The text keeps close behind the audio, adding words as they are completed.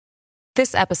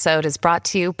This episode is brought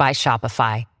to you by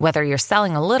Shopify. Whether you're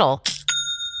selling a little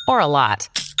or a lot,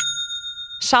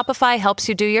 Shopify helps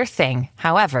you do your thing,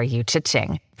 however you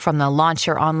cha-ching. From the launch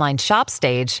your online shop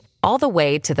stage, all the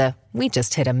way to the we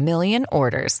just hit 1 million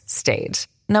orders stage.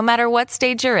 No matter what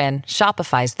stage you're in,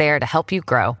 Shopify's there to help you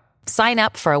grow. Sign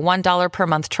up for a $1 per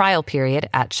month trial period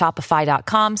at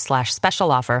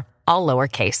shopify.com/special offer, all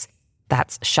lowercase.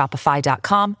 That's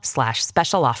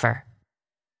shopify.com/special offer.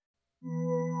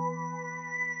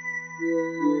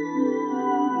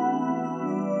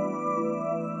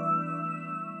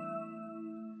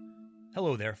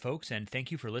 Hello there, folks, and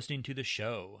thank you for listening to the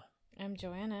show. I'm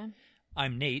Joanna.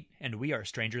 I'm Nate, and we are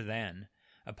Stranger Than,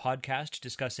 a podcast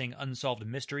discussing unsolved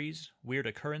mysteries, weird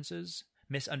occurrences,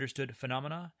 misunderstood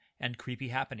phenomena, and creepy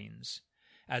happenings.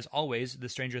 As always, the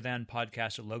Stranger Than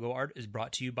podcast logo art is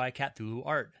brought to you by Cthulhu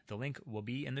Art. The link will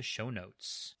be in the show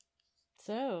notes.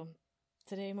 So,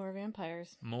 today more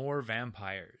vampires. More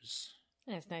vampires.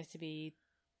 And it's nice to be,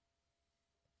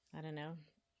 I don't know,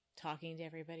 talking to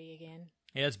everybody again.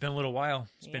 Yeah, it's been a little while.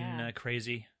 It's been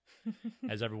crazy.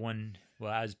 As everyone,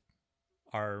 as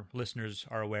our listeners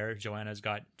are aware, Joanna's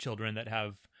got children that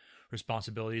have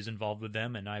responsibilities involved with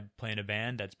them, and I play in a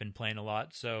band that's been playing a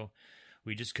lot, so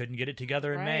we just couldn't get it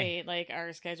together in May. Right, like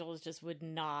our schedules just would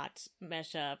not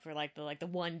mesh up for like the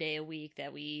 1 day a week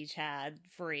that we each had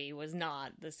free was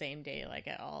not the same day like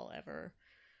at all ever.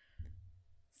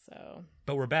 So,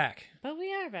 but we're back. But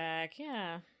we are back,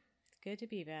 yeah. Good to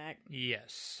be back.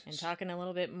 Yes. And talking a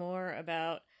little bit more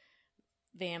about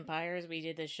vampires. We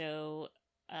did the show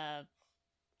a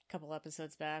couple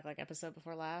episodes back, like episode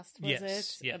before last, was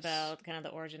it? Yes. About kind of the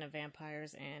origin of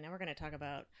vampires. And now we're going to talk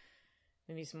about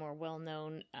maybe some more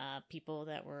well-known people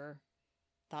that were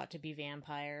thought to be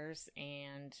vampires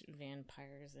and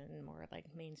vampires in more like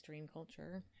mainstream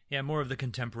culture. Yeah, more of the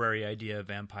contemporary idea of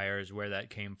vampires, where that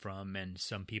came from, and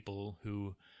some people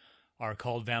who are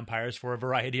called vampires for a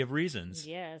variety of reasons.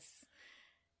 Yes.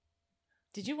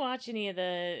 Did you watch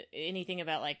anything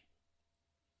about like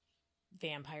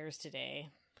vampires today?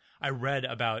 I read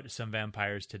about some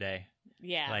vampires today.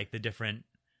 Yeah. Like the different...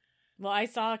 Well, I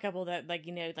saw a couple that like,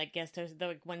 you know, like guest hosts.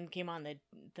 The one came on the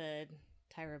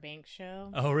Tyra Banks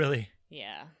show. Oh, really?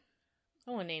 Yeah.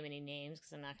 I won't name any names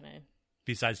because I'm not going to...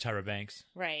 Besides Tyra Banks.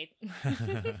 Right.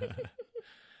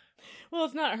 Well,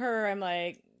 it's not her. I'm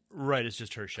like... Right, it's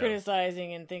just her show.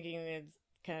 Criticizing and thinking it's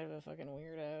kind of a fucking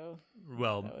weirdo.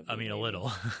 Well, I mean, a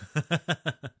little.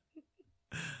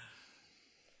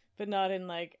 But not in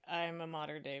like, I'm a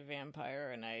modern day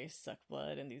vampire and I suck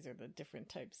blood and these are the different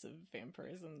types of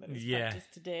vampirism that is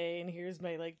practiced today. And here's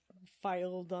my like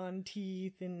filed on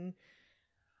teeth and...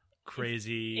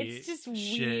 Crazy It's just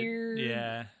shit. weird.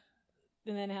 Yeah.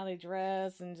 And then how they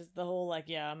dress and just the whole like,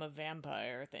 yeah, I'm a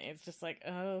vampire thing. It's just like,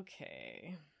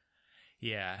 okay...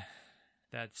 Yeah,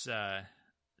 that's,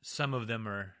 some of them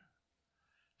are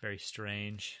very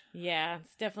strange. Yeah,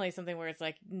 it's definitely something where it's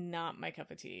like not my cup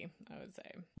of tea, I would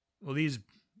say. Well, these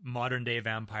modern day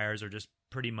vampires are just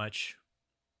pretty much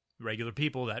regular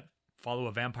people that follow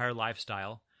a vampire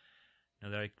lifestyle. You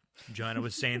know, they're like Joanna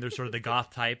was saying, they're sort of the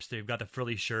goth types. They've got the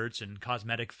frilly shirts and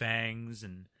cosmetic fangs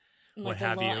and what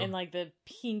have you. And like the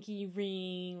pinky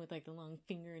ring with like the long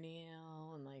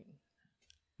fingernail and like...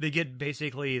 They get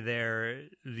basically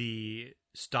the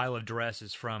style of dress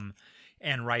is from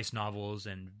Anne Rice novels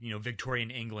and, you know,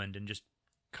 Victorian England and just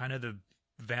kind of the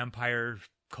vampire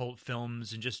cult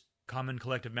films and just common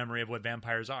collective memory of what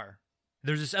vampires are.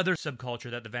 There's this other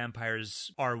subculture that the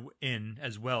vampires are in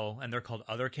as well, and they're called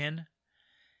otherkin.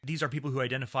 These are people who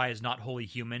identify as not wholly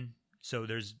human. So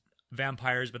there's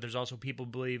vampires, but there's also people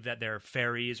who believe that they're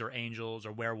fairies or angels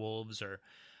or werewolves or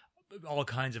all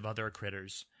kinds of other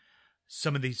critters.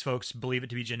 Some of these folks believe it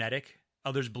to be genetic.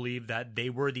 Others believe that they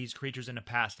were these creatures in a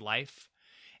past life.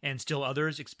 And still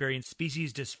others experience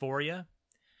species dysphoria.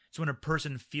 It's when a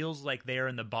person feels like they are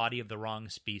in the body of the wrong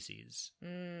species.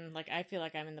 Like I feel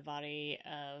like I'm in the body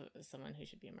of someone who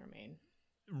should be a mermaid.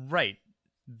 Right.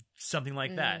 Something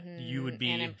like that. You would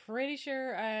be... And I'm pretty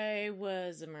sure I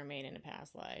was a mermaid in a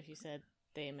past life. You said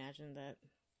they imagined that.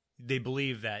 They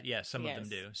believe that, yes, some of them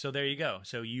do. So there you go.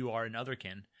 So you are an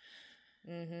otherkin.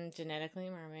 Genetically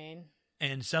a mermaid.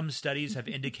 And some studies have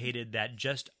indicated that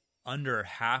just under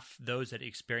half those that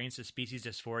experience the species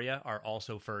dysphoria are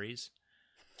also furries.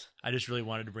 I just really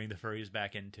wanted to bring the furries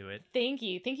back into it. Thank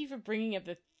you for bringing up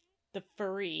the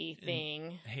furry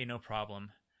thing. Hey, no problem.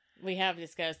 We have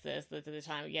discussed this at the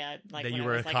time. Yeah, like that you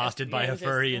were accosted by a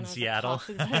furry in Seattle.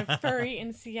 Accosted by a furry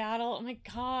in Seattle. Oh my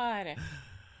god.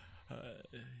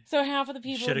 So half of the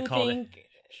people who think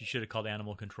she should have called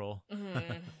animal control.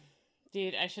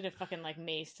 Dude, I should have fucking, like,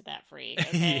 maced that freak,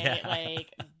 okay? Yeah.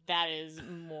 Like, that is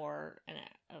more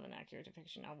of an accurate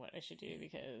depiction of what I should do,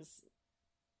 because,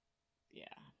 yeah.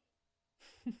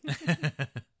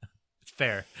 It's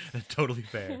fair. That's totally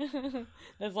fair.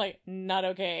 That's, like, not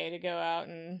okay to go out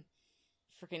and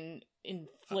freaking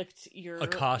inflict your...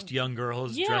 Accost young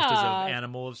girls Yeah. dressed as an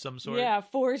animal of some sort. Yeah,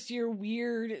 force your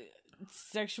weird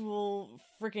sexual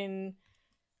freaking...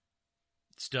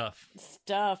 Stuff.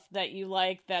 that you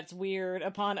like that's weird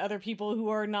upon other people who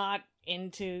are not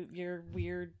into your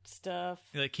weird stuff.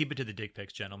 Like, keep it to the dick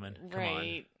pics, gentlemen. Come on.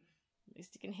 Right. At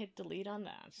least you can hit delete on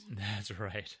that. That's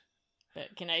right.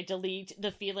 But can I delete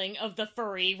the feeling of the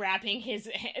furry wrapping his,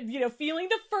 feeling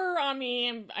the fur on me?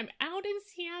 I'm out in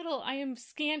Seattle. I am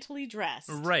scantily dressed.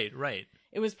 Right.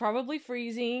 It was probably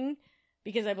freezing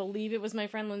because I believe it was my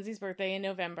friend Lindsay's birthday in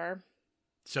November.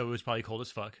 So it was probably cold as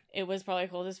fuck. It was probably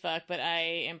cold as fuck, but I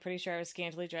am pretty sure I was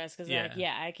scantily dressed because,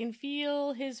 Yeah. I can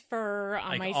feel his fur on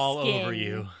Like my all skin over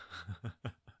you.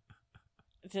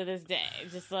 to this day.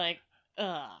 Just like,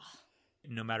 ugh.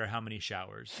 No matter how many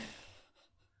showers.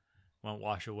 Won't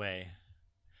wash away.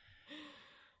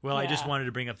 Well, I just Yeah. wanted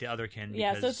to bring up the other kin.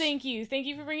 Yeah, Because, so thank you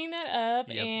for bringing that up.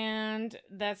 Yep. And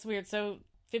that's weird. So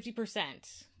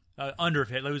 50%. Under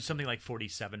it was something like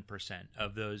 47%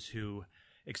 of those who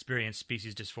experience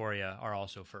species dysphoria are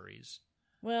also furries.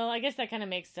 Well, I guess that kind of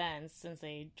makes sense since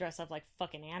they dress up like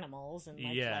fucking animals and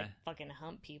like, Yeah. like fucking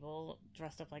hump people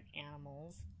dressed up like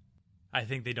animals. I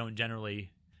think they don't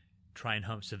generally try and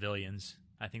hump civilians.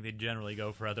 I think they generally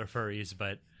go for other furries,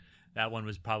 but that one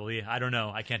was probably, I don't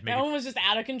know, I can't make That it. one was just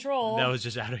out of control. That was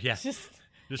just out of, yeah, just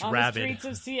just on rabid. the streets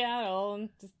of Seattle and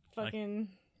just fucking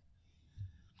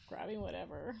grabbing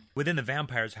whatever. Within the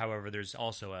vampires, however, there's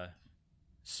also a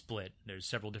split. There's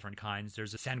several different kinds.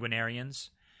 There's the sanguinarians.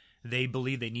 They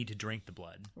believe they need to drink the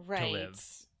blood to live.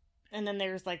 And then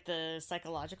there's like the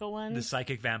psychological ones. The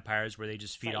psychic vampires, where they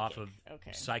just feed off of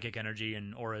Okay. psychic energy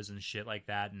and auras and shit like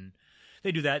that, and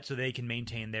they do that so they can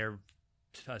maintain their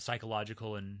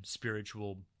psychological and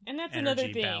spiritual And that's energy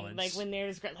another thing. balance. Like when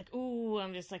there's like, ooh,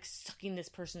 I'm just like sucking this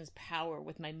person's power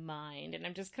with my mind, and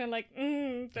I'm just kind of like,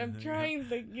 I'm trying,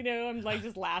 like, I'm like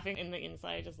just laughing in the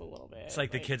inside just a little bit. It's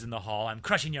like the kids in the hall. I'm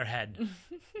crushing your head.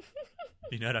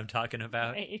 You know what I'm talking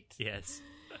about? Right. Yes.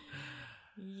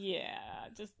 Yeah.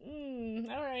 Just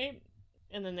all right.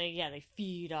 And then they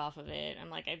feed off of it. I'm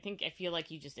like, I feel like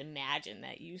you just imagine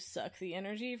that you suck the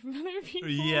energy from other people.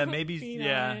 Yeah, maybe. Feed on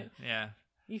Yeah, it. yeah.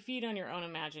 You feed on your own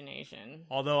imagination.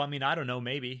 Although, I mean, I don't know.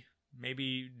 Maybe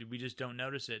we just don't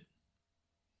notice it.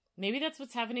 Maybe that's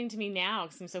what's happening to me now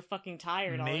because I'm so fucking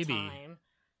tired all the time.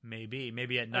 Maybe at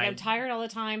Like, night. I'm tired all the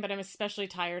time, but I'm especially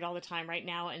tired all the time right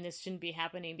now, and this shouldn't be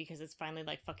happening because it's finally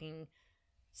like fucking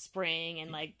spring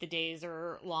and like the days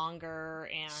are longer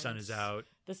and Sun is out.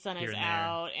 The sun here is and there.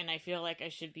 out, and I feel like I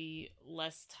should be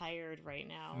less tired right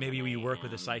now. Maybe than we I work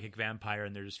with a am. psychic vampire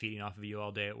and they're just feeding off of you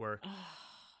all day at work. That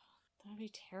would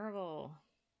be terrible.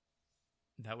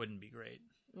 That wouldn't be great.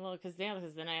 Well, because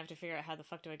then I have to figure out how the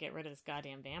fuck do I get rid of this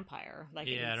goddamn vampire? Like,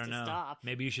 it Yeah, I needs don't to know. stop.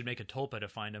 Maybe you should make a tulpa to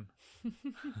find him.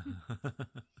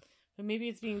 But maybe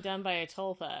it's being done by a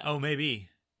tulpa. Oh, maybe.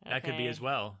 That could be Okay. as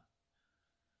well.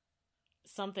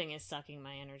 Something is sucking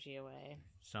my energy away.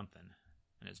 Something.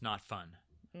 And it's not fun.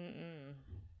 Mm-mm.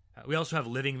 We also have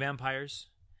living vampires.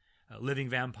 Living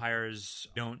vampires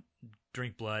don't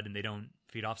drink blood and they don't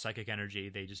feed off psychic energy.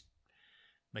 They just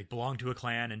like belong to a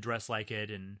clan and dress like it,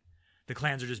 and the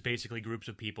clans are just basically groups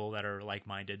of people that are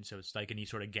like-minded. So it's like any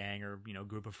sort of gang or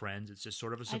group of friends. It's just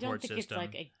sort of a support I don't think system.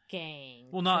 it's like a gang.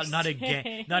 Well, not per a gang,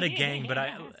 se. not a gang, but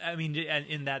I mean,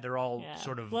 in that they're all Yeah.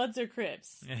 sort of Bloods or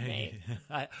Crips. Mate.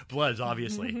 Bloods,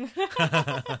 obviously.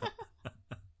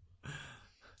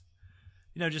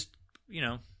 Just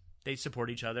they support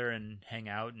each other and hang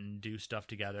out and do stuff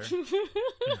together.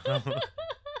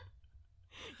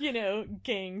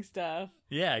 Gang stuff.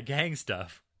 Yeah, gang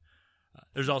stuff.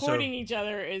 There's also Supporting each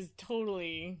other is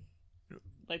totally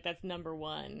like that's number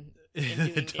one. In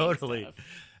doing gang totally. stuff.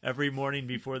 Every morning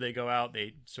before they go out,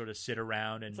 they sort of sit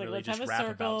around and It's like, really let's just have a rap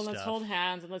circle about and stuff. let's hold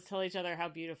hands and let's tell each other how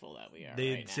beautiful that we are.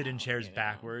 They right sit in now, chairs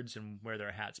backwards and wear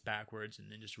their hats backwards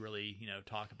and then just really,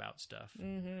 talk about stuff.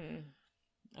 Mm-hmm.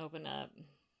 Open up.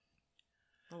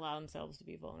 Allow themselves to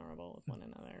be vulnerable with one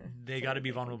another. They so got to that be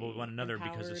they can vulnerable with one another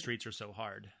because the empowered. streets are so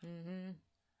hard. Mm-hmm.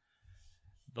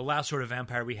 The last sort of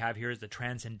vampire we have here is the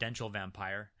transcendental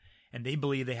vampire, and they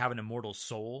believe they have an immortal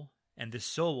soul, and this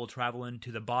soul will travel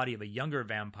into the body of a younger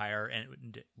vampire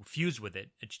and fuse with it,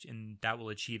 and that will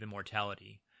achieve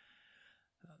immortality.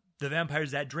 The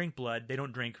vampires that drink blood, they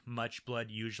don't drink much blood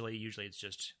usually. Usually it's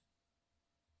just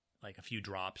like a few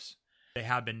drops. They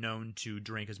have been known to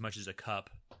drink as much as a cup.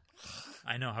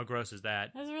 I know, how gross is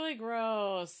that? That's really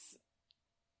gross.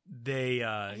 They,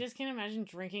 I just can't imagine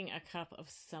drinking a cup of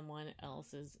someone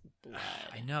else's blood.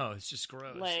 I know, it's just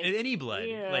gross. Like, any blood.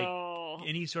 ew. Like,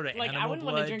 any sort of like, animal blood. I wouldn't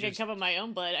want to drink a cup of my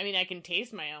own blood. I mean, I can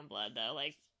taste my own blood, though.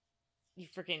 Like, you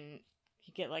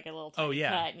get, like, a little tiny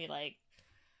cut, and you, like,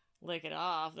 lick it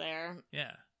off there.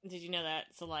 Yeah. Did you know that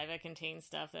saliva contains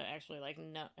stuff that actually, like,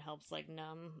 helps, like,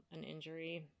 numb an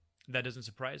injury? That doesn't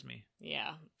surprise me.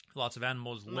 Yeah. Lots of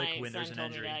animals lick when there's an My son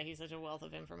injury. told me that. He's such a wealth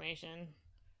of information.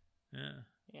 Yeah.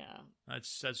 Yeah.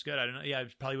 That's good. I don't know. Yeah,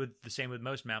 it's probably the same with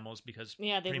most mammals because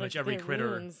they pretty much every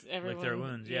critter lick their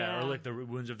wounds. Yeah, or lick the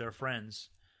wounds of their friends,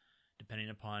 depending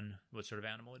upon what sort of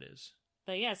animal it is.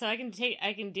 But yeah, so I can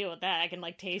deal with that. I can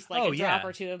like taste like a drop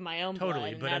or two of my own blood.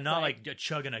 Totally, but I'm not like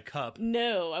chugging a cup.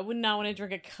 No, I would not want to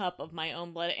drink a cup of my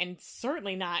own blood, and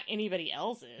certainly not anybody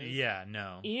else's. Yeah,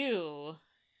 no. Ew.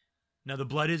 Now, the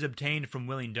blood is obtained from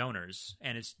willing donors,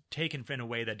 and it's taken in a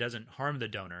way that doesn't harm the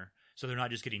donor, so they're not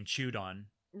just getting chewed on.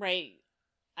 Right.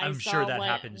 I'm sure that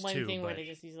happens one too. One thing but... where they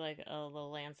just use like a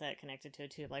little lancet connected to a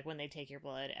tube, like when they take your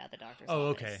blood at the doctor's office. Oh,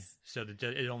 okay. So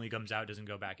it only comes out, doesn't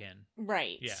go back in.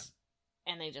 Right. Yeah.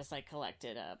 And they just like collect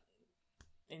it up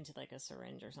into like a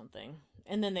syringe or something,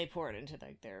 and then they pour it into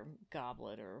like their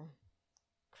goblet or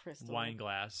crystal wine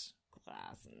glass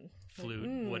and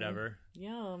flute, whatever.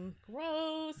 Yum.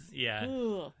 Gross. Yeah.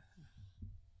 Ugh.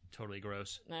 Totally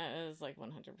gross. That is like 100%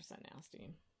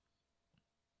 nasty.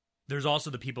 There's also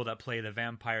the people that play the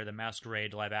Vampire the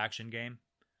Masquerade live action game,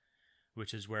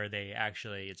 which is where they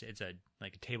actually it's a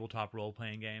like a tabletop role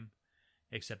playing game,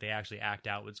 except they actually act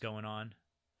out what's going on,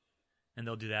 and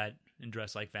they'll do that and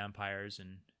dress like vampires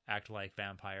and act like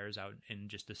vampires out in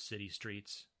just the city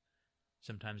streets,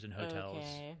 sometimes in hotels.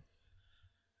 Okay.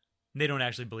 They don't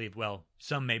actually believe. Well,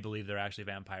 some may believe they're actually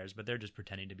vampires, but they're just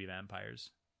pretending to be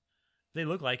vampires. They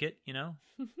look like it, you know.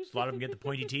 A lot of them get the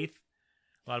pointy teeth.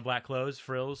 A lot of black clothes,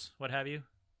 frills, what have you.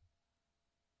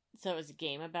 So it's a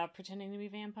game about pretending to be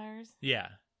vampires? Yeah.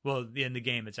 Well, in the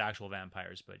game, it's actual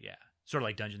vampires, but yeah. Sort of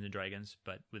like Dungeons & Dragons,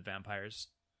 but with vampires.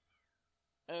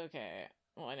 Okay.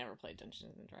 Well, I never played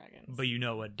Dungeons & Dragons. But you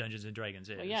know what Dungeons & Dragons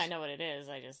is. Well, yeah, I know what it is.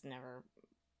 I just never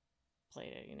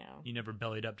played it, you know. You never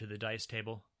bellied up to the dice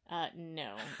table?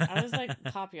 No. I was, like,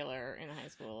 popular in high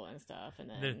school and stuff, and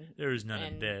then... There was none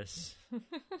of this.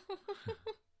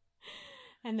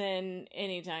 And then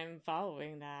anytime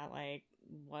following that, like,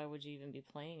 why would you even be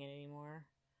playing it anymore?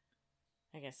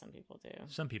 I guess some people do.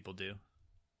 Some people do.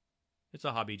 It's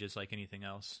a hobby just like anything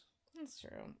else. That's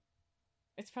true.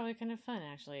 It's probably kind of fun,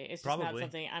 actually. It's just probably not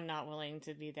something I'm not willing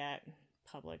to be that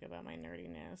public about my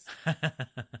nerdiness.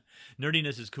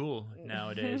 Nerdiness is cool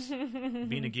nowadays.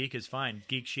 Being a geek is fine.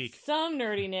 Geek chic. Some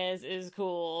nerdiness is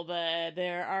cool, but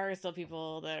there are still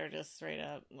people that are just straight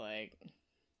up, like...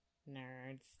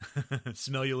 nerds.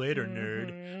 Smell you later,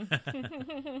 nerd.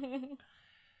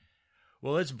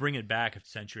 Well, let's bring it back a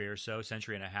century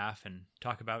and a half, and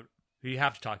talk about who you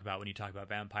have to talk about when you talk about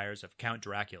vampires of Count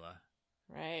Dracula.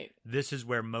 Right. This is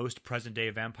where most present-day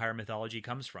vampire mythology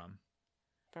comes from.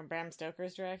 From Bram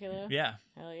Stoker's Dracula? Yeah.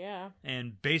 Hell yeah.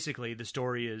 And basically, the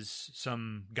story is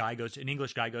an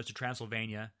English guy goes to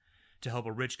Transylvania to help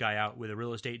a rich guy out with a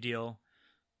real estate deal.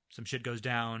 Some shit goes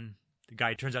down. The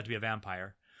guy turns out to be a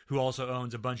vampire, who also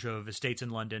owns a bunch of estates in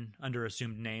London under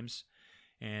assumed names.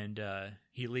 And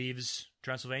he leaves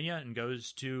Transylvania and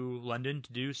goes to London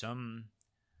to do some,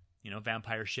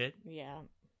 vampire shit. Yeah,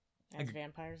 as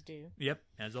vampires do. Yep,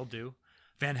 as they'll do.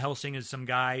 Van Helsing is some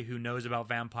guy who knows about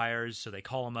vampires, so they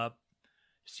call him up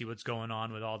to see what's going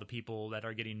on with all the people that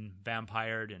are getting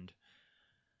vampired. And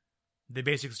they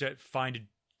basically find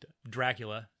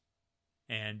Dracula,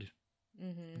 and...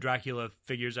 Mm-hmm. Dracula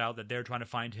figures out that they're trying to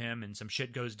find him, and some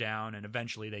shit goes down, and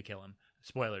eventually they kill him.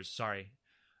 Spoilers, sorry.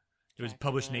 It was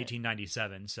published in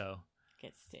 1897, so...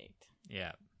 Gets staked.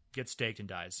 Yeah, gets staked and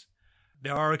dies.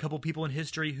 There are a couple people in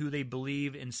history who they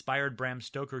believe inspired Bram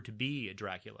Stoker to be a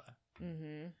Dracula.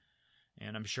 Mm-hmm.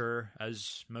 And I'm sure,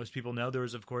 as most people know, there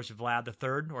was, of course, Vlad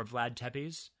III, or Vlad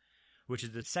Tepes, which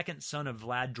is the second son of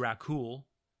Vlad Dracul,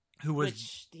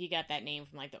 which he got that name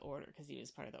from like the order because he was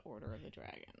part of the Order of the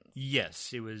Dragons.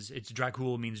 Yes, it's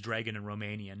Dracul means dragon in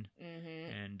Romanian.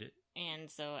 Mm-hmm. And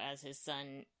so as his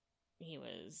son, he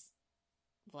was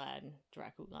Vlad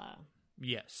Dracula.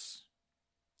 Yes.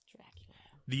 Dracula.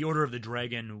 The Order of the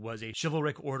Dragon was a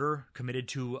chivalric order committed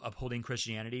to upholding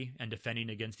Christianity and defending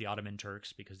against the Ottoman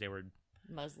Turks because they were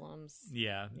Muslims.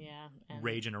 Yeah.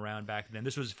 Raging around back then.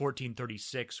 This was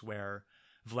 1436 where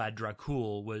Vlad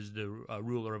Dracul was the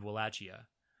ruler of Wallachia,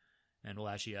 and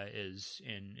Wallachia is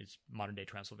in its modern-day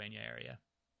Transylvania area.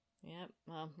 Yep.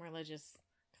 Well, religious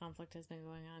conflict has been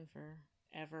going on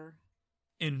forever.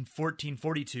 In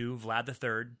 1442, Vlad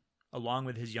III, along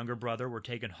with his younger brother, were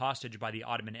taken hostage by the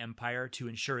Ottoman Empire to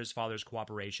ensure his father's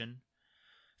cooperation.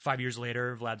 5 years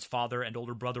later, Vlad's father and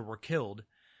older brother were killed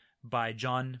by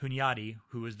John Hunyadi,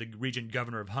 who was the regent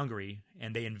governor of Hungary,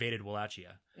 and they invaded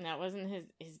Wallachia. That wasn't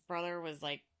his brother was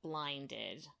like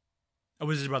blinded. Oh,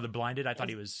 was his brother blinded? I thought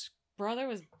he was... Brother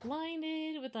was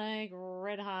blinded with like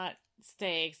red hot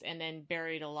stakes and then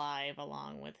buried alive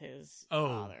along with his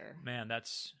father. Oh, man,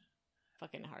 that's...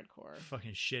 fucking hardcore.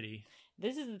 Fucking shitty.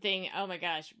 This is the thing. Oh my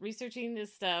gosh. Researching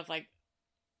this stuff, like,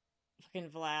 fucking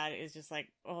Vlad is just like,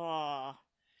 oh...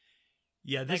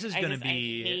 Yeah, this is going to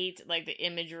be... I hate, like, the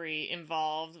imagery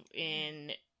involved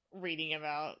in reading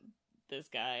about this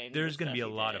guy. There's going to be a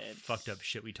lot of fucked up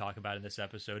shit we talk about in this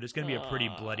episode. It's going to be a pretty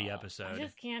bloody episode. I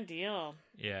just can't deal.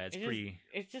 Yeah, it's pretty...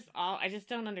 It's just all... I just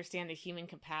don't understand the human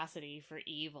capacity for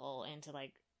evil and to,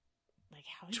 like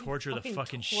how do torture you the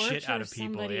fucking shit out of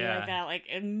people, somebody yeah. like that, like,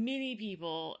 many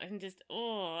people, and just,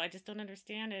 I just don't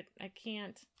understand it. I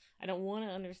can't. I don't want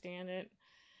to understand it.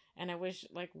 And I wish,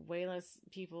 like, way less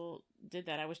people did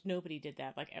that. I wish nobody did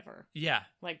that, like, ever. Yeah.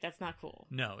 Like, that's not cool.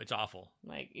 No, it's awful.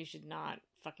 Like, you should not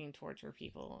fucking torture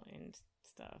people and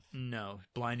stuff. No,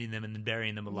 blinding them and then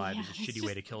burying them alive is a shitty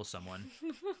way to kill someone.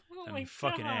 I mean,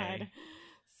 fucking A.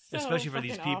 So especially for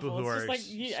these people awful. who are... Just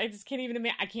like, I just can't even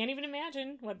I can't even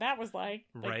imagine what that was like.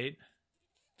 Right?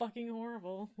 Fucking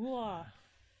horrible. Ugh.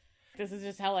 This is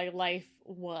just how, like, life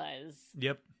was.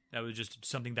 Yep. That was just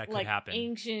something that could like happen.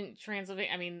 Ancient Transylvania.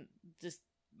 I mean, just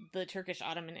the Turkish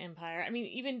Ottoman Empire. I mean,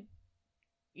 even,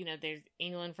 there's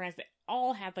England, France. They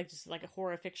all had, like, just, like, a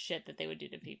horrific shit that they would do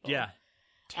to people. Yeah.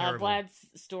 Terrible. Vlad's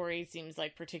story seems,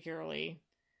 like, particularly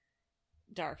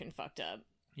dark and fucked up.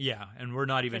 Yeah, and we're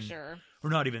not even... For sure. We're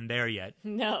not even there yet.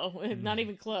 No, not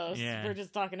even close. Yeah. We're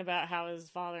just talking about how his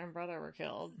father and brother were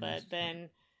killed. But then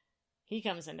he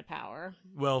comes into power.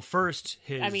 Well, first,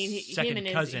 his second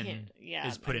cousin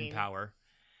is put in power.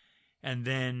 And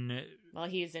then... Well,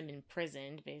 he's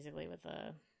imprisoned, basically, with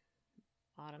the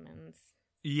Ottomans.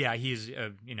 Yeah, he's,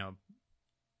 kind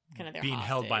of their being hostage.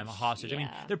 held by him hostage. Yeah. I mean,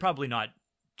 they're probably not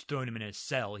throwing him in a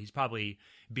cell. He's probably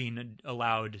being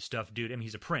allowed stuff, dude. I mean,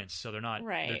 he's a prince, so they're not...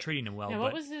 Right. They're treating him well. Now,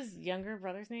 what was his younger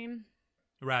brother's name?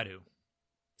 Radu.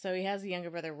 So he has a younger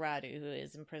brother, Radu, who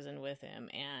is in prison with him,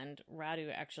 and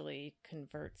Radu actually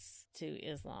converts to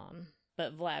Islam,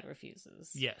 but Vlad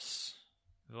refuses. Yes.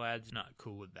 Vlad's not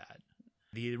cool with that.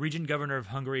 The regent governor of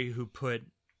Hungary, who put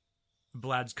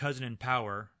Vlad's cousin in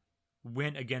power,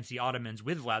 went against the Ottomans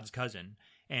with Vlad's cousin,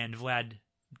 and Vlad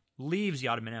leaves the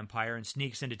Ottoman Empire and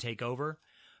sneaks in to take over,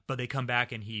 but they come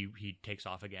back and he takes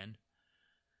off again.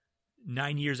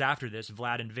 9 years after this,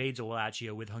 Vlad invades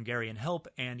Wallachia with Hungarian help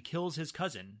and kills his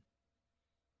cousin.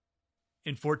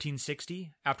 In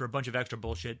 1460, after a bunch of extra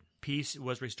bullshit, peace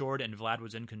was restored and Vlad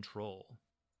was in control.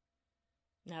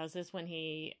 Now, is this when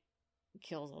he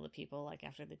kills all the people, like,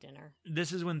 after the dinner?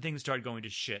 This is when things start going to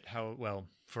shit.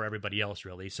 For everybody else,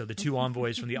 really. So the two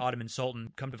envoys from the Ottoman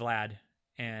Sultan come to Vlad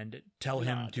and tell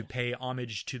him to pay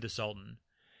homage to the Sultan.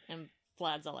 And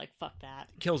Vlad's all like, fuck that.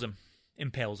 Kills him.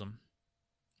 Impales him.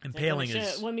 Impaling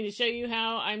is... Want me to show you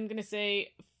how I'm going to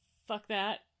say, fuck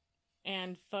that,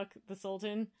 and fuck the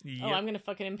Sultan? Yep. Oh, I'm going to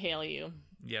fucking impale you.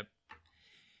 Yep.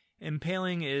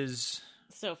 Impaling is...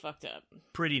 so fucked up.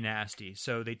 Pretty nasty.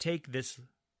 So they take this...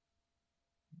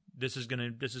 This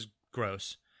is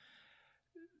gross.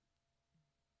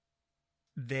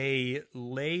 They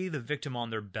lay the victim on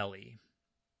their belly,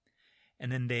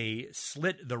 and then they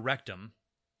slit the rectum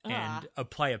and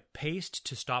apply a paste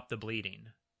to stop the bleeding.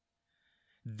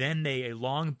 Then a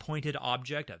long pointed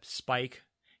object, a spike,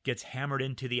 gets hammered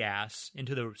into the ass,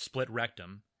 into the split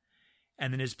rectum,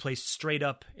 and then is placed straight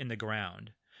up in the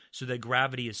ground, so that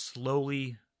gravity is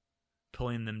slowly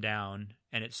pulling them down,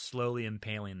 and it's slowly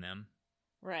impaling them.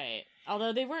 Right.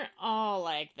 Although they weren't all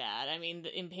like that. I mean,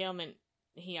 the impalement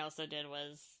he also did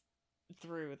was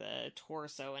through the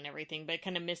torso and everything, but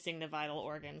kind of missing the vital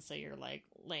organs, so you're, like,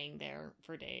 laying there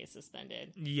for days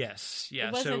suspended. Yes. Yeah.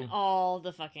 It wasn't all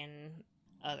the fucking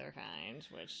other kind,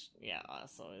 which, yeah,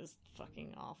 also is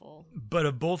fucking awful. But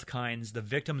of both kinds, the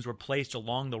victims were placed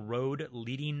along the road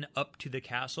leading up to the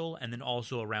castle and then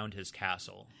also around his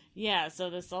castle. Yeah, so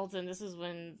the Sultan, this is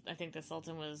when I think the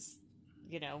Sultan was,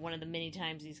 one of the many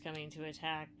times he's coming to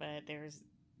attack, but there's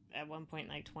at one point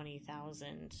like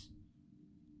 20,000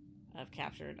 of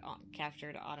captured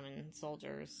Ottoman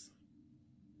soldiers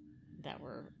that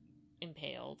were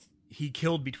impaled. He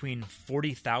killed between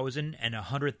 40,000 and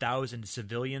 100,000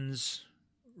 civilians,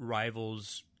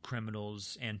 rivals,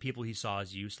 criminals, and people he saw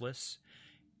as useless.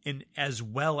 as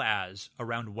well as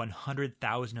around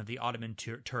 100,000 of the Ottoman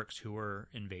Turks who were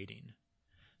invading.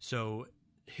 So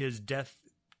his death,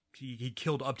 he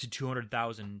killed up to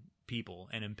 200,000 people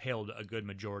and impaled a good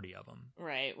majority of them.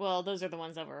 Right. Well, those are the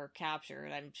ones that were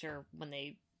captured. I'm sure when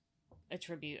they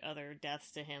attribute other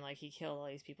deaths to him, like he killed all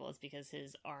these people, it's because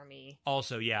his army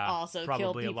also killed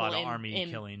probably a people lot of in army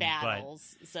killing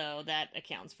battles, so that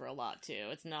accounts for a lot too.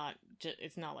 It's not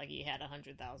like he had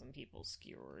 100,000 people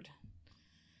skewered.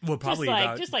 Well, probably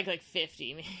just like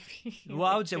 50 maybe. Well,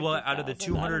 I would say, out of the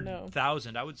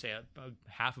 200,000, I would say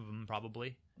half of them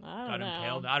probably got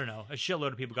impaled. I don't know. A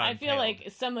shitload of people got impaled. I feel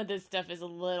like some of this stuff is a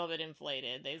little bit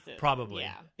inflated. They said, probably.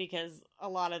 Yeah, because a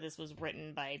lot of this was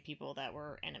written by people that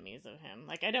were enemies of him.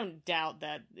 Like, I don't doubt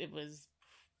that it was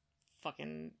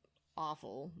fucking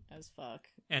awful as fuck.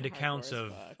 And accounts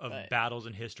of battles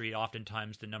in history,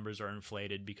 oftentimes the numbers are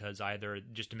inflated because either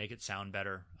just to make it sound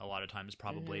better, a lot of times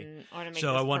probably. Mm-hmm. Or to make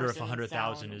so I wonder if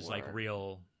 100,000 is like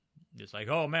real. It's like,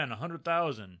 oh man,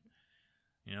 100,000.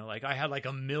 You know, like I had like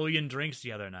 1 million drinks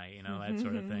the other night, you know, that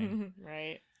sort of thing.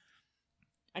 Right.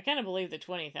 I kind of believe the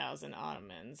 20,000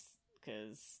 Ottomans,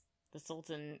 because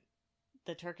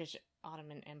the Turkish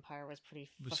Ottoman Empire was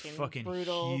fucking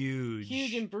brutal,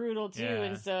 huge and brutal too,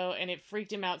 yeah. and it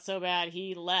freaked him out so bad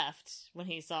he left when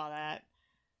he saw that.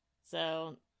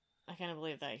 So I kind of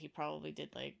believe that he probably did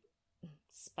like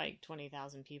spike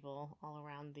 20,000 people all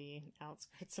around the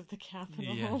outskirts of the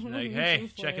capital. Yeah, like, hey,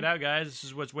 check it out, guys. This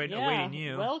is what's awaiting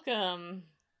you. Welcome.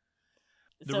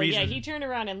 He turned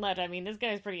around and left. I mean, this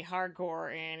guy's pretty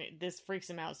hardcore, and this freaks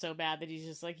him out so bad that he's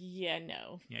just like, yeah,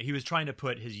 no. Yeah, he was trying to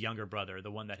put his younger brother,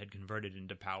 the one that had converted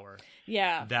into power.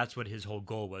 Yeah. That's what his whole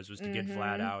goal was to get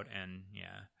Vlad out, and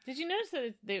yeah. Did you notice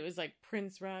that it was like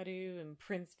Prince Radu and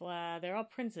Prince Vlad? They're all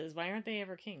princes. Why aren't they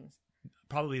ever kings?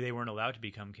 Probably they weren't allowed to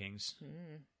become kings.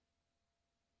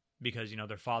 Because,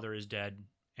 their father is dead,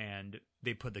 and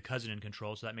they put the cousin in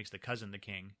control, so that makes the cousin the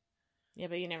king. Yeah,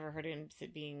 but you never heard him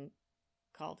being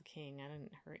called king. I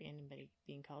didn't hear anybody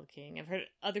being called king. I've heard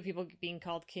other people being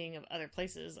called king of other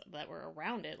places that were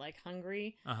around it, like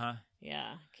Hungary.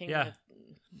 Yeah,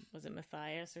 was it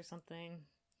Matthias or something?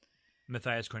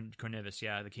 Matthias Cornelius,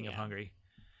 yeah, the king of Hungary.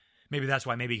 Maybe that's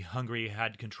why Hungary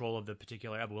had control of the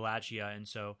particular Wallachia, and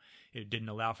so it didn't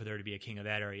allow for there to be a king of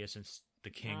that area since the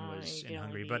king was in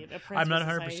Hungary. But I'm not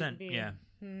 100%. Yeah,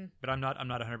 but I'm not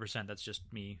 100%. That's just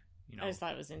me. I just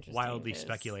thought it was interesting. Wildly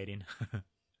speculating.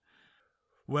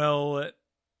 Well,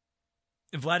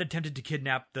 Vlad attempted to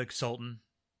kidnap the Sultan.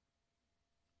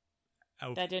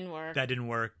 That didn't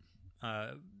work.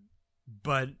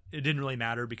 But it didn't really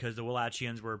matter because the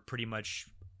Wallachians were pretty much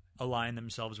aligning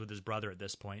themselves with his brother at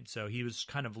this point. So he was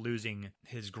kind of losing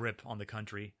his grip on the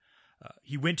country.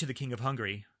 He went to the king of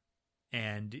Hungary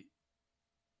and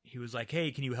he was like,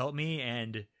 hey, can you help me?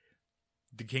 And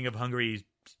the king of Hungary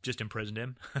just imprisoned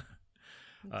him.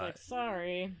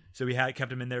 Sorry. So we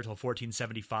kept him in there till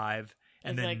 1475.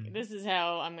 And then, like, this is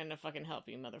how I'm going to fucking help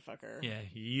you, motherfucker. Yeah,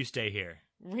 you stay here.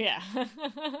 Yeah.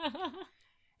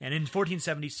 And in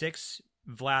 1476,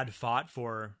 Vlad fought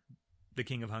for the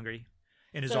king of Hungary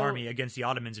in his army against the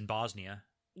Ottomans in Bosnia.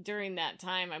 During that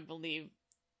time, I believe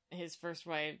his first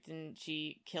wife, didn't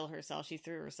she kill herself? She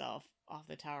threw herself off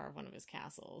the tower of one of his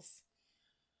castles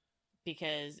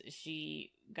because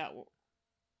she got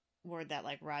word that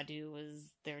like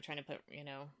they were trying to put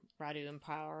Radu in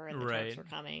power and the Turks were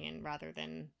coming, and rather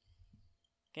than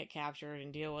get captured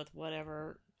and deal with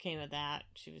whatever came of that,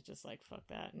 she was just like, fuck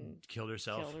that, and killed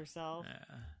herself.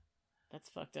 Yeah. That's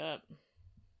fucked up.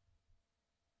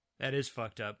 That is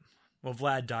fucked up. Well,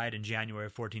 Vlad died in January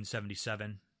of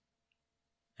 1477.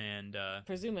 And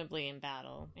presumably in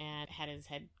battle, and had his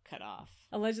head cut off.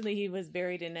 Allegedly, he was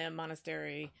buried in a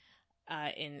monastery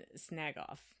in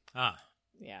Snagov.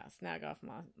 Yeah, Snagov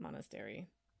Monastery.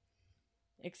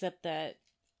 Except that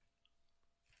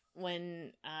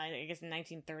when, I guess in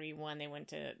 1931, they went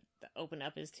to open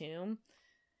up his tomb.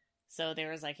 So there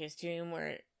was like his tomb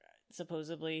where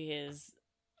supposedly his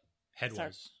head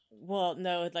was. Well,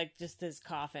 no, like just his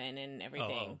coffin and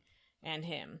everything, and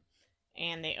him.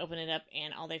 And they opened it up,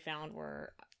 and all they found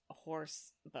were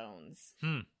horse bones.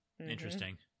 Mm-hmm.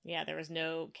 Interesting. Yeah, there was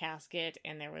no casket,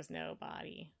 and there was no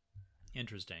body.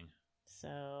 Interesting.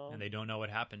 So, and they don't know what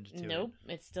happened to it. Nope,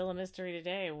 it's still a mystery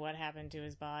today. What happened to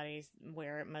his body?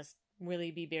 Where it must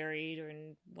really be buried, or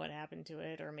what happened to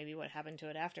it, or maybe what happened to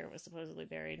it after it was supposedly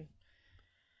buried.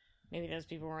 Maybe those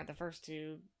people weren't the first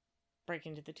to break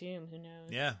into the tomb. Who knows?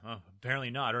 Yeah, well, apparently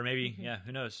not. Or maybe,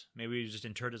 who knows? Maybe he was just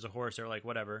interred as a horse. They're like,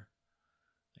 whatever.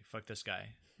 Like, fuck this guy.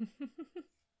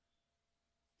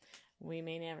 We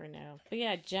may never know. But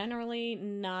yeah, generally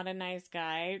not a nice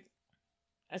guy.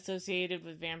 associated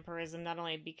with vampirism, not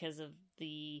only because of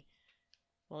the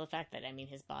fact that, I mean,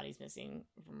 his body's missing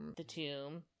from the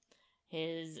tomb,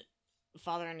 his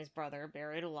father and his brother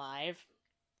buried alive,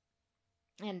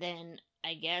 and then,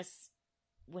 I guess,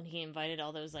 when he invited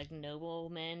all those, like,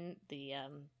 noblemen, the,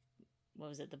 what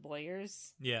was it, the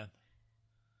Boyars? Yeah.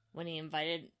 When he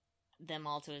invited them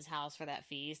all to his house for that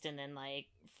feast, and then, like,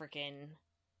 freaking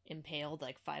impaled,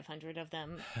 like, 500 of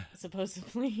them,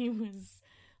 supposedly he was,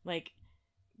 like,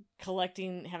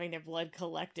 having their blood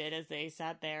collected as they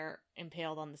sat there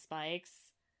impaled on the spikes,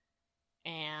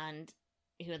 and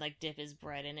he would, like, dip his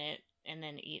bread in it and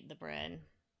then eat the bread.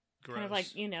 Gross. Kind of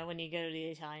like, you know, when you go to the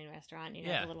Italian restaurant, you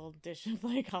Yeah. have a little dish of,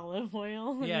 like, olive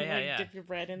oil, and Yeah, you, yeah, like, yeah. dip your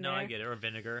bread in there. No, I get it. Or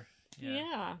vinegar.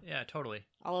 Yeah. Yeah, totally.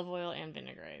 Olive oil and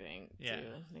vinegar, I think, Yeah.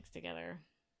 too, mixed together.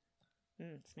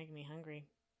 It's making me hungry.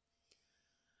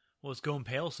 Well, let's go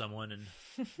impale someone and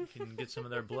you can get some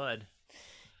of their blood.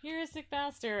 You're a sick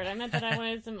bastard. I meant that I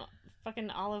wanted some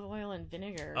fucking olive oil and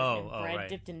vinegar Oh, and bread right.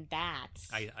 dipped in that.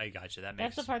 I got you. That's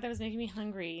Makes the part that was making me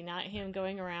hungry, not him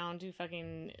going around to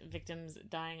fucking victims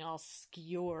dying all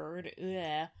skewered.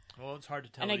 Ugh. Well, it's hard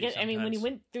to tell. And I you get, I mean, when he sometimes.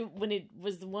 went through, when it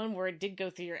was the one where it did go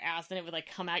through your ass, then it would, like,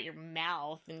 come out your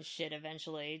mouth and shit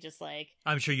eventually, just like...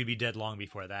 I'm sure you'd be dead long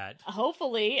before that.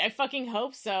 Hopefully. I fucking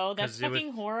hope so. That's 'Cause it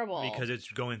fucking horrible. Because it's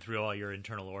going through all your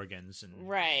internal organs. And,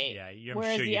 Right. Yeah, I'm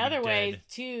Whereas sure the you'd other be way, dead.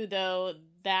 too, though,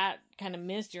 that kind of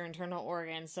missed your internal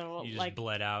organs, so, You just like...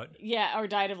 bled out. Yeah, or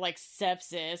died of, like,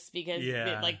 sepsis, because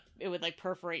Yeah. it would, like,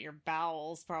 perforate your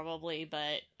bowels, probably,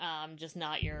 but just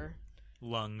not your...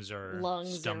 Lungs or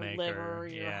lungs stomach or liver or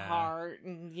your heart.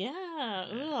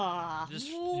 Ugh.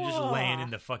 Just laying in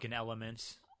the fucking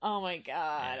elements. Oh my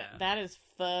god. Yeah. That is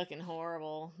fucking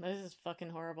horrible. This is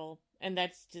fucking horrible. And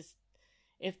that's just,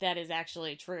 if that is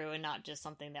actually true and not just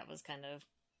something that was kind of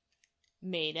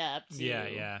made up to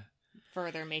Yeah.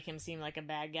 further make him seem like a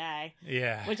bad guy.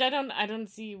 Yeah. Which I don't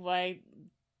see why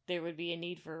there would be a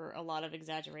need for a lot of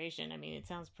exaggeration. I mean, it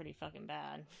sounds pretty fucking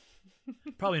bad.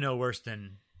 Probably no worse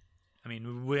than... I mean,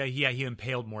 he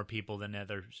impaled more people than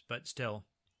others, but still,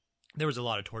 there was a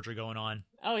lot of torture going on.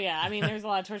 Oh, yeah. I mean, there's a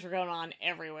lot of torture going on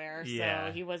everywhere, Yeah.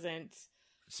 so he wasn't...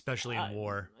 Especially in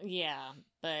war. Yeah,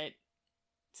 but...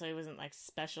 So he wasn't, like,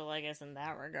 special, I guess, in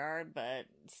that regard, but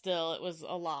still, it was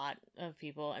a lot of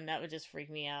people, and that would just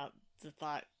freak me out, the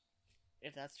thought,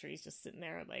 if that's true, he's just sitting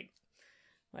there, like,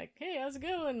 hey, how's it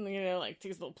going? You know, like,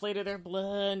 takes a little plate of their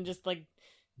blood, and just, like,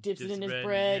 dips it in his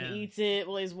bread, yeah. eats it,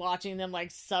 while he's watching them,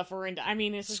 like, suffer, and, I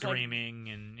mean, it's just Screaming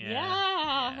like, and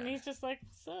yeah, and he's just like,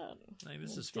 what's up? Like,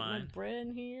 this is Dip my fine. bread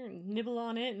in here, and nibble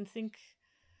on it, and think,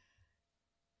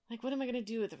 like, what am I gonna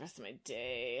do with the rest of my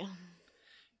day?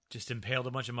 Just impaled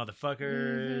a bunch of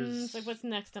motherfuckers. It's like, what's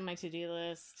next on my to-do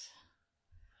list?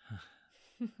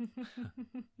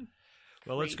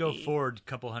 Well, let's go Creepy. forward a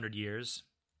couple hundred years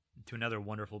to another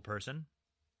wonderful person.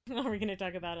 Are we going to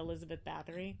talk about Elizabeth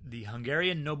Bathory? The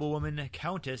Hungarian noblewoman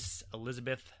Countess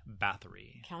Elizabeth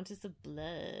Bathory. Countess of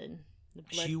Blood. The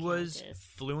Blood She was Countess.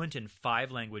 fluent in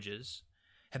 5 languages,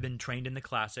 had been trained in the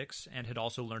classics, and had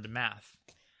also learned math.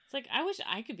 It's like, I wish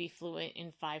I could be fluent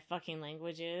in 5 fucking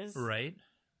languages. Right?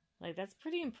 Like, that's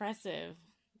pretty impressive.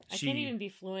 I She- can't even be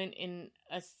fluent in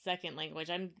a second language.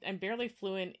 I'm barely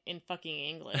fluent in fucking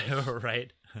English.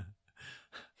 Right?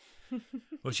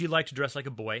 Well, she liked to dress like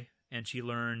a boy, and she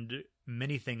learned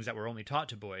many things that were only taught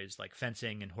to boys, like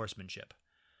fencing and horsemanship.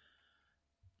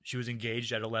 She was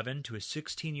engaged at 11 to a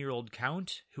 16-year-old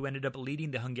count who ended up leading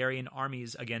the Hungarian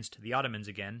armies against the Ottomans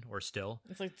again, or still.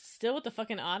 It's like, still with the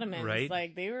fucking Ottomans. Right.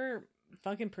 Like, they were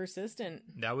fucking persistent.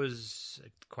 That was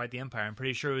quite the empire. I'm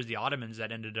pretty sure it was the Ottomans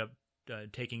that ended up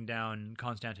taking down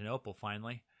Constantinople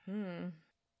finally.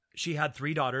 She had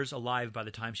 3 daughters alive by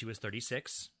the time she was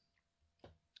 36,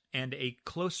 and a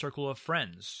close circle of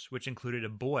friends, which included a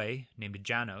boy named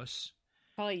Janos,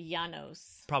 Probably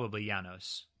Janos. probably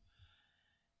Janos,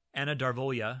 Anna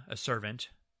Darvolia, a servant,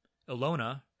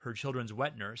 Ilona, her children's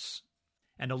wet nurse,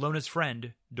 and Ilona's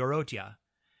friend, Dorotia,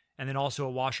 and then also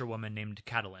a washerwoman named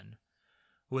Catalin.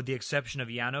 With the exception of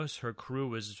Janos, her crew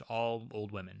was all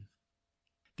old women.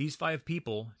 These 5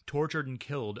 people tortured and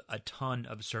killed a ton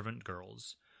of servant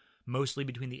girls, mostly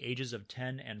between the ages of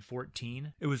 10 and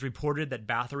 14. It was reported that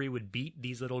Bathory would beat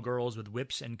these little girls with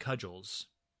whips and cudgels,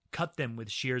 cut them with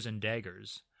shears and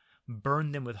daggers,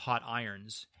 burn them with hot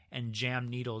irons, and jam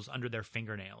needles under their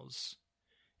fingernails.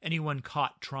 Anyone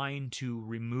caught trying to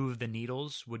remove the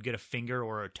needles would get a finger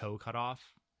or a toe cut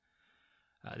off.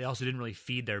 They also didn't really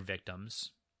feed their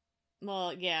victims.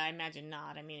 Well, yeah, I imagine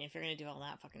not. I mean, if you're going to do all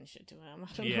that fucking shit to them,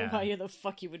 I don't know Yeah. why the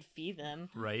fuck you would feed them.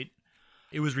 Right?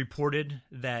 It was reported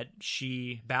that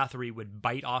Bathory would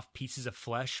bite off pieces of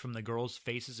flesh from the girls'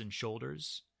 faces and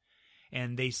shoulders.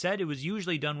 And they said it was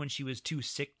usually done when she was too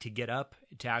sick to get up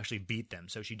to actually beat them,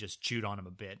 so she just chewed on them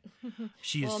a bit.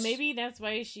 Well, maybe that's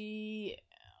why she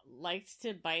liked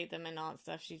to bite them and all that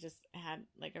stuff. She just had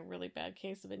like a really bad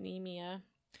case of anemia.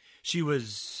 She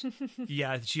was,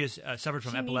 yeah, she has suffered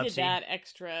from epilepsy. She needed that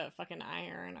extra fucking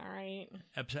iron, all right?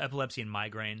 Epilepsy and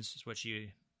migraines is what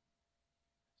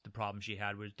the problem she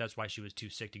had. That's why she was too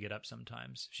sick to get up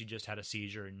sometimes. She just had a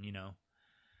seizure and,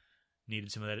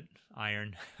 needed some of that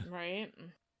iron. Right.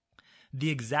 The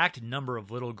exact number of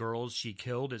little girls she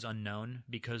killed is unknown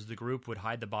because the group would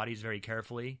hide the bodies very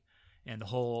carefully, and the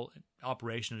whole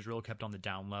operation was real kept on the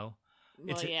down low.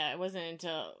 Well, it wasn't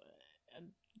until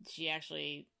she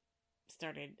actually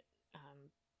started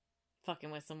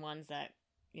fucking with some ones that,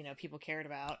 people cared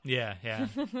about. Yeah.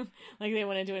 Like they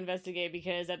wanted to investigate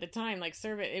because at the time, like,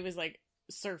 it was like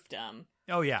serfdom.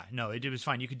 Oh, yeah. No, it was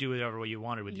fine. You could do whatever you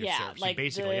wanted with your serfs. Like you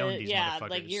basically owned these motherfuckers.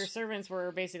 Like your servants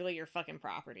were basically your fucking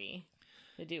property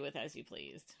to do with as you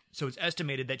pleased. So it's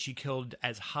estimated that she killed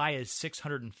as high as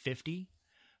 650,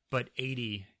 but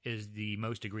 80 is the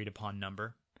most agreed upon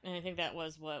number. And I think that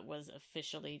was what was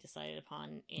officially decided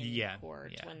upon in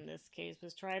court when this case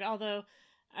was tried. Although,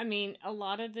 I mean, a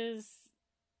lot of this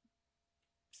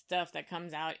stuff that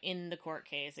comes out in the court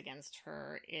case against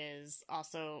her is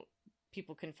also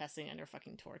people confessing under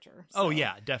fucking torture. So. Oh,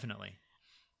 yeah, definitely.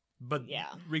 But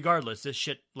regardless, this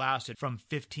shit lasted from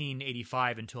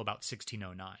 1585 until about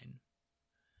 1609.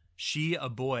 She, a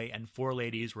boy, and 4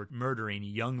 ladies were murdering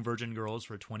young virgin girls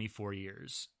for 24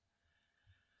 years.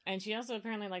 And she also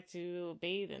apparently liked to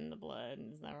bathe in the blood,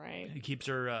 isn't that right? It keeps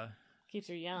her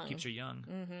young.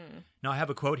 Mm-hmm. Now, I have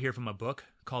a quote here from a book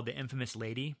called The Infamous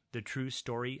Lady, The True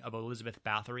Story of Elizabeth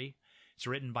Bathory. It's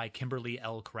written by Kimberly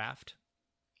L. Craft.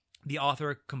 The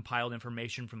author compiled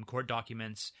information from court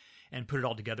documents and put it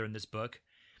all together in this book.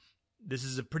 This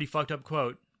is a pretty fucked up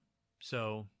quote,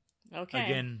 so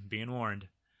again, being warned.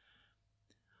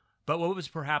 But what was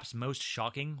perhaps most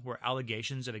shocking were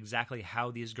allegations of exactly how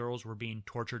these girls were being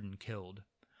tortured and killed.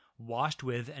 Washed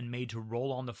with and made to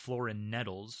roll on the floor in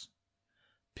nettles,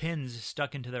 pins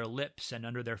stuck into their lips and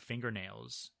under their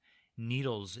fingernails,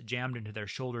 needles jammed into their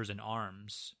shoulders and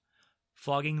arms,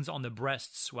 floggings on the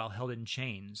breasts while held in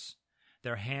chains,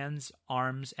 their hands,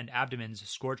 arms, and abdomens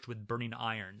scorched with burning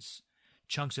irons,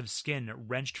 chunks of skin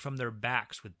wrenched from their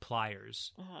backs with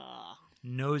pliers,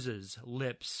 noses,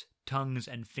 lips, tongues,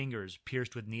 and fingers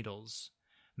pierced with needles,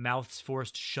 mouths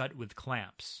forced shut with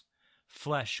clamps,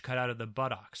 flesh cut out of the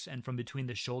buttocks and from between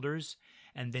the shoulders,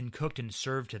 and then cooked and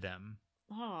served to them,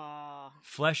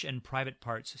 flesh and private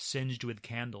parts singed with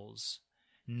candles,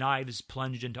 knives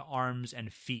plunged into arms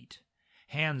and feet,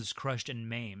 hands crushed and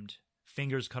maimed,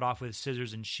 fingers cut off with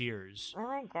scissors and shears,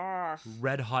 oh gosh,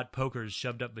 red-hot pokers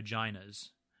shoved up vaginas,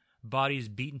 bodies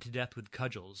beaten to death with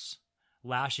cudgels,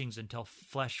 lashings until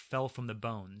flesh fell from the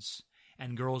bones,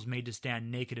 and girls made to stand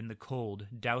naked in the cold,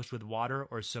 doused with water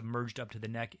or submerged up to the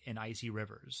neck in icy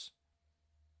rivers.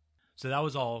 So that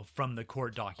was all from the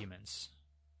court documents.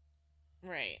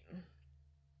 Right.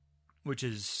 Which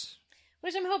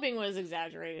I'm hoping was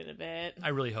exaggerated a bit. I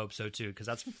really hope so, too, because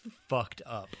that's fucked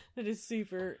up. That is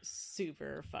super,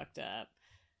 super fucked up.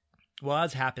 Well,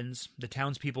 as happens, the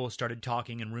townspeople started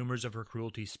talking and rumors of her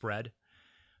cruelty spread.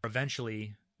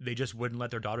 Eventually, they just wouldn't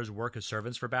let their daughters work as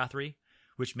servants for Bathory,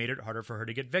 which made it harder for her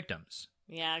to get victims.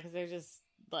 Yeah, because they're just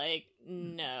like,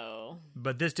 no.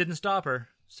 But this didn't stop her,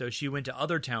 so she went to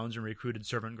other towns and recruited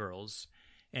servant girls,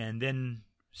 and then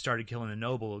started killing the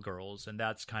noble girls, and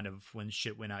that's kind of when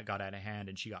shit got out of hand,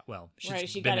 and she got out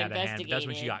of hand, but that's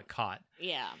when she got caught.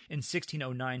 Yeah. In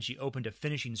 1609, she opened a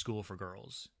finishing school for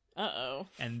girls. Uh-oh.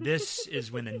 And this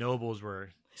is when the nobles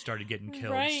started getting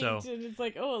killed. Right, so and it's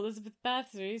like, Elizabeth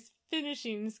Bathory's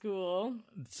finishing school.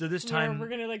 So this time we're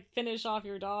gonna finish off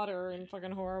your daughter in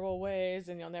fucking horrible ways,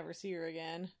 and you'll never see her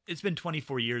again. It's been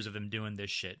 24 years of them doing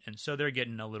this shit, and so they're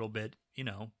getting a little bit,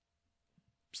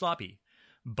 sloppy.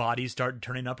 Bodies start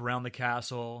turning up around the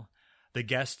castle. The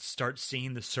guests start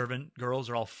seeing the servant girls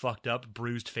are all fucked up,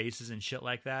 bruised faces and shit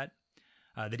like that.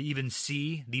 They even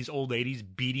see these old ladies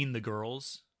beating the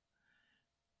girls.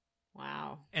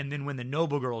 Wow. And then when the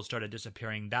noble girls started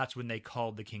disappearing, that's when they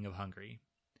called the King of Hungary.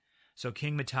 So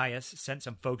King Matthias sent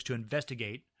some folks to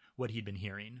investigate what he'd been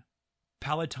hearing.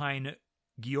 Palatine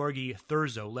Georgi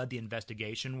Thurzo led the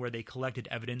investigation, where they collected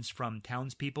evidence from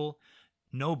townspeople,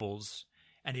 nobles,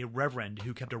 and a reverend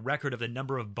who kept a record of the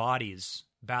number of bodies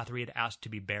Bathory had asked to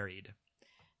be buried.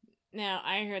 Now,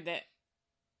 I heard that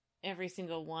every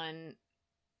single one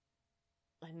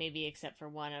like maybe except for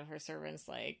one of her servants,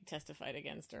 like testified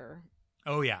against her.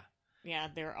 Oh, yeah. Yeah,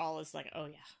 they're all just like, oh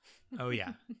yeah. Oh,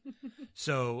 yeah.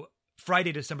 So,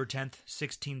 Friday, December 10th,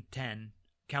 1610,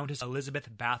 Countess Elizabeth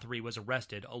Bathory was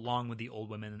arrested along with the old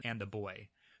woman and the boy,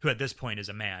 who at this point is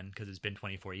a man because it's been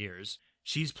 24 years.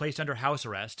 She's placed under house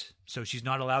arrest, so she's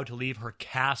not allowed to leave her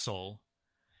castle.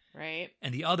 Right.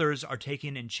 And the others are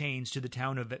taken in chains to the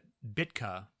town of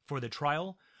Bitka for the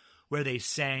trial, where they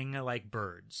sang like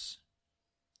birds.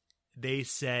 They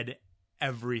said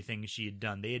everything she had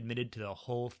done. They admitted to the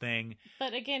whole thing.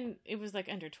 But again, it was like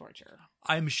under torture.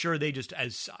 I'm sure they just,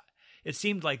 it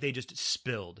seemed like they just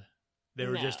spilled. They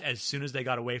were just, as soon as they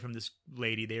got away from this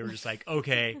lady, they were just like,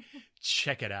 okay,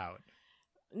 check it out.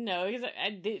 No, because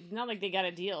not like they got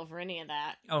a deal for any of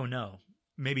that. Oh, no.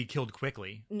 Maybe killed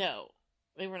quickly. No,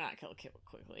 they were not killed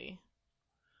quickly.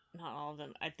 Not all of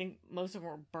them. I think most of them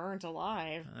were burnt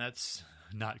alive. That's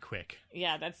not quick.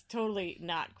 Yeah, that's totally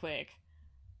not quick.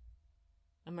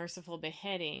 A merciful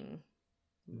beheading.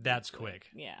 That's quick.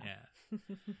 Yeah.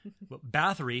 Well,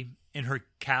 Bathory, in her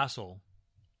castle,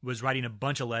 was writing a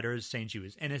bunch of letters saying she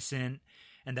was innocent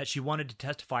and that she wanted to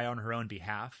testify on her own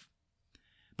behalf.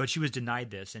 But she was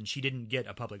denied this, and she didn't get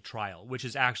a public trial, which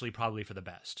is actually probably for the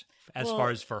best, as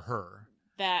far as for her.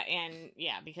 That, and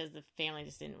yeah, because the family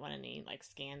just didn't want any like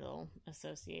scandal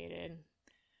associated.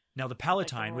 Now, the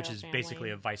Palatine, like which is family. basically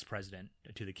a vice president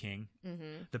to the king,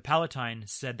 Mm-hmm. the Palatine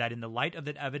said that in the light of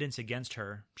the evidence against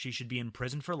her, she should be in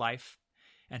prison for life,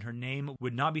 and her name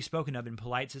would not be spoken of in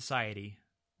polite society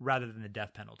rather than the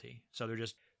death penalty. So they're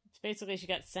just... Basically, she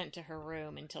got sent to her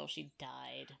room until she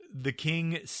died. The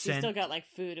king sent... She still got like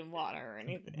food and water and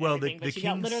everything. Well, but she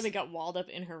literally got walled up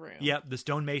in her room. Yep, the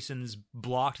stonemasons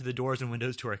blocked the doors and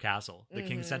windows to her castle. The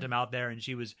king sent him out there, and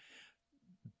she was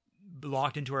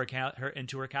locked into her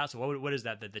castle. What is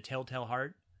that? The Telltale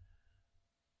Heart?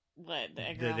 What, the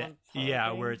Edgar Allan Poe yeah,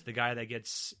 thing? where it's the guy that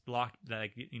gets locked,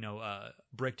 like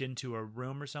bricked into a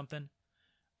room or something.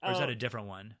 Or is that a different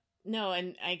one? No,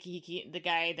 and the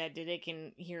guy that did it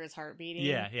can hear his heart beating.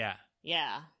 Yeah.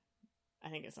 Yeah. I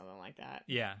think it's something like that.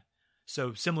 Yeah.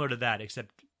 So similar to that,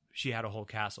 except she had a whole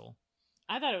castle.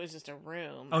 I thought it was just a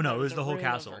room. Oh, no, it was the whole room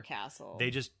castle. of her castle.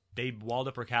 They walled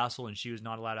up her castle, and she was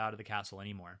not allowed out of the castle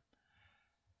anymore.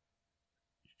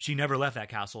 She never left that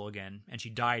castle again, and she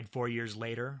died 4 years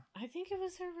later. I think it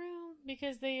was her room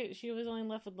because she was only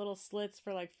left with little slits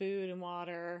for like food and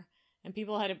water, and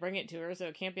people had to bring it to her, so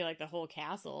it can't be like the whole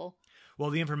castle. Well,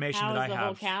 the information that I have...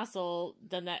 How is the whole castle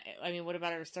done that? I mean, what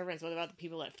about her servants? What about the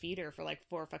people that feed her for like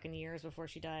 4 fucking years before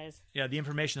she dies? Yeah, the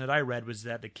information that I read was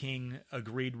that the king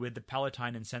agreed with the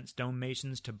Palatine and sent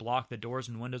stonemasons to block the doors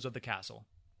and windows of the castle.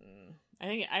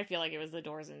 I feel like it was the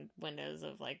doors and windows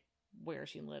of like where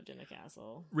she lived in the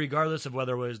castle. Regardless of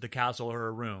whether it was the castle or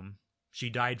her room,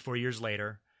 she died 4 years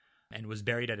later and was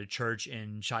buried at a church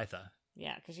in Chaitha.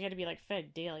 Yeah, because she had to be like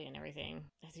fed daily and everything.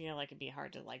 I feel like it'd be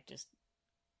hard to like just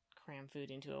cram food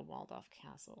into a walled off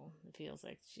castle. It feels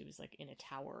like she was like in a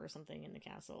tower or something in the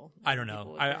castle. I don't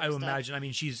know. I would imagine. I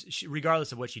mean, she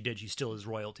regardless of what she did, she still is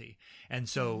royalty, and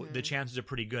so the chances are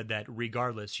pretty good that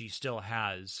regardless, she still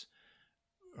has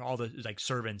all the like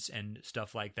servants and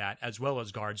stuff like that, as well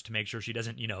as guards to make sure she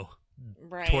doesn't,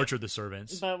 torture the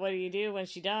servants. But what do you do when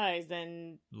she dies?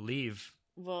 Then leave.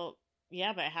 Well,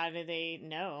 yeah, but how do they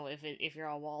know if you're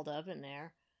all walled up in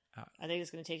there? Are they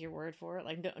just going to take your word for it?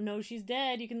 Like, no, she's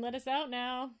dead. You can let us out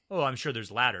now. Oh, I'm sure there's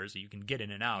ladders that you can get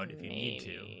in and out if you need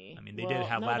to. I mean, they did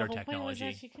have ladder the whole technology. point was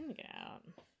that she couldn't get out.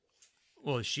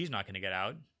 Well, she's not going to get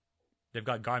out. They've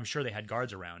got. I'm sure they had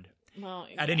guards around. Well,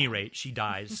 at any rate, she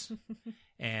dies,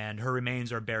 and her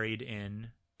remains are buried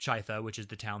in Chaitha, which is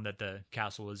the town that the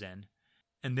castle is in.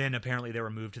 And then apparently they were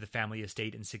moved to the family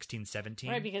estate in 1617.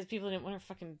 Right, because people didn't want her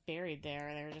fucking buried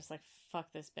there. They were just like,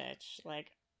 fuck this bitch. Like,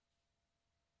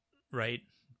 right?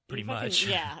 Pretty much.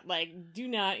 Yeah, like, do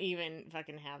not even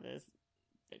fucking have this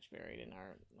bitch buried in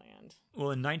our land.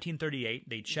 Well, in 1938,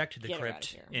 they checked the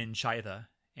crypt in Chaitha,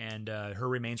 and her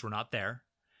remains were not there.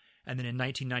 And then in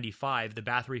 1995, the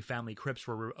Bathory family crypts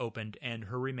were opened, and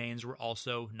her remains were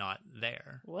also not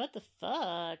there. What the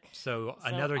fuck? So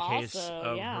another case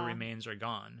of her remains are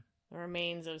gone. The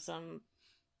remains of some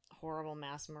horrible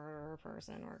mass murderer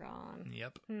person were gone.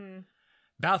 Yep.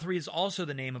 Bathory is also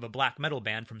the name of a black metal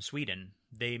band from Sweden.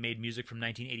 They made music from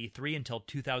 1983 until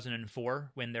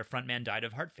 2004, when their frontman died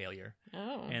of heart failure.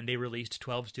 Oh. And they released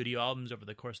 12 studio albums over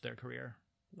the course of their career.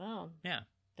 Well. Yeah.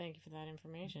 Thank you for that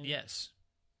information. Yes.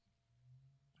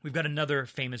 We've got another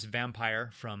famous vampire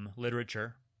from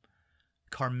literature,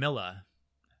 Carmilla.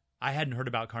 I hadn't heard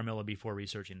about Carmilla before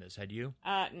researching this. Had you?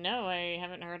 No, I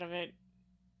haven't heard of it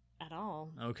at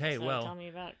all. Okay, so well, tell me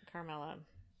about Carmilla.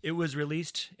 it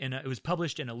was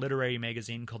published in a literary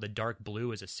magazine called The Dark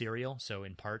Blue as a serial, so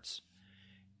in parts,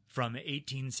 from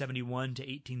 1871 to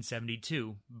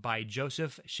 1872 by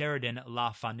Joseph Sheridan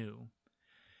Le Fanu.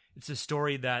 It's a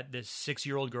story that this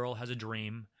 6-year-old girl has a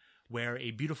dream where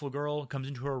a beautiful girl comes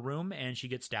into her room and she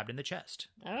gets stabbed in the chest.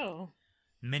 Oh.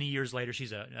 Many years later,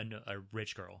 she's a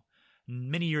rich girl.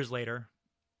 Many years later,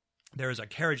 there is a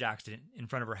carriage accident in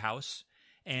front of her house,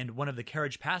 and one of the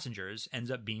carriage passengers ends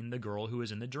up being the girl who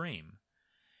was in the dream.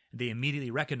 They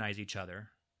immediately recognize each other,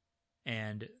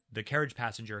 and the carriage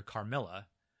passenger, Carmilla,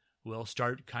 will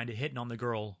start kind of hitting on the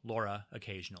girl, Laura,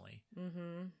 occasionally.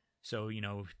 Mm-hmm. So,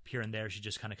 here and there, she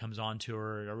just kind of comes on to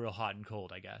her, a real hot and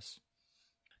cold, I guess.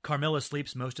 Carmilla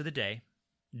sleeps most of the day,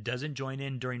 doesn't join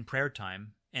in during prayer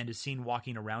time, and is seen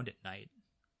walking around at night.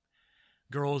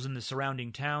 Girls in the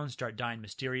surrounding town start dying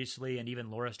mysteriously, and even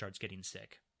Laura starts getting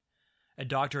sick. A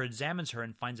doctor examines her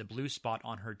and finds a blue spot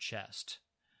on her chest.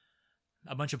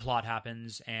 A bunch of plot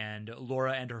happens, and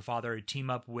Laura and her father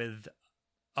team up with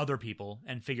other people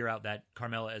and figure out that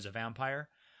Carmilla is a vampire.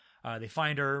 They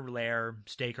find her lair,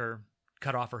 stake her,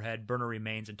 cut off her head, burn her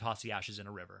remains, and toss the ashes in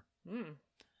a river. Mm.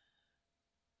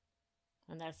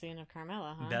 And that's the end of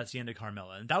Carmilla, huh? That's the end of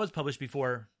Carmilla. And that was published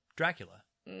before Dracula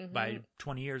by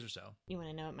 20 years or so. You want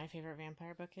to know what my favorite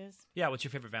vampire book is? Yeah, what's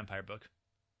your favorite vampire book?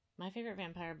 My favorite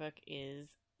vampire book is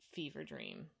Fever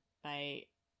Dream by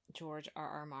George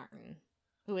R.R. Martin,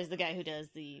 who is the guy who does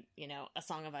the, A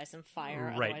Song of Ice and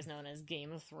Fire, Right. otherwise known as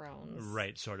Game of Thrones.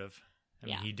 Right, sort of. I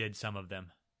mean, he did some of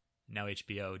them. Now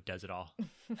HBO does it all.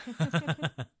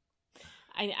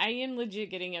 I am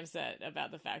legit getting upset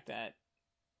about the fact that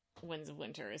Winds of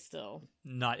Winter is still...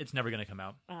 It's never going to come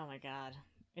out. Oh my god.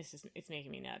 It's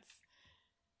making me nuts.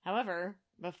 However,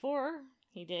 before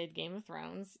he did Game of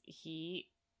Thrones, he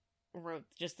wrote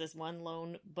just this one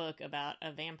lone book about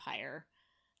a vampire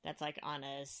that's like on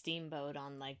a steamboat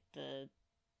on like the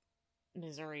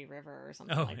Missouri River or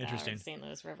something like that. Interesting. Or the St.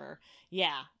 Louis River.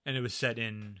 Yeah. And it was set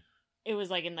in... It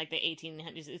was like in like the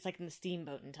 1800s. It's like in the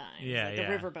steamboating times. Yeah, like the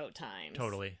riverboat times.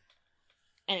 Totally.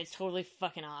 And it's totally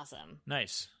fucking awesome.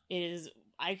 Nice. It is...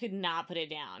 I could not put it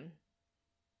down.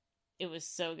 It was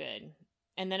so good.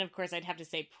 And then, of course, I'd have to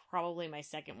say probably my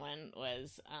second one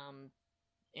was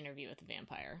Interview with the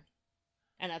Vampire.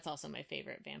 And that's also my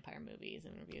favorite vampire movie is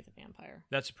Interview with the Vampire.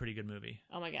 That's a pretty good movie.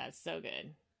 Oh my god, so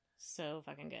good. So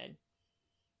fucking good.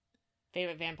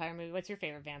 Favorite vampire movie? What's your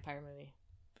favorite vampire movie?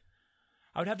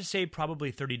 I would have to say probably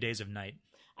 30 Days of Night.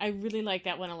 I really like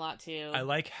that one a lot, too. I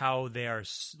like how they are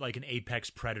like an apex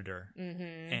predator.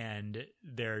 Mm-hmm. And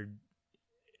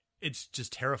it's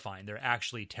just terrifying. They're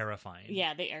actually terrifying.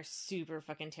 Yeah, they are super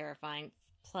fucking terrifying.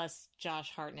 Plus,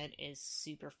 Josh Hartnett is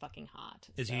super fucking hot.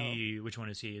 Is he? Which one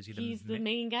is he? Is he the? He's the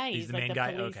main guy. He's the like main the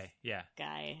guy. police Okay, yeah.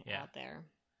 Guy Yeah. out there.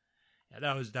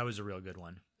 Yeah, that was a real good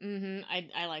one. Mm-hmm.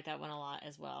 I like that one a lot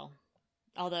as well.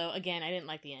 Although, again, I didn't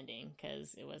like the ending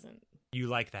because it wasn't. You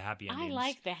like the happy endings. I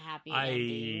like the happy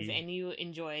endings, and you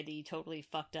enjoy the totally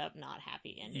fucked up, not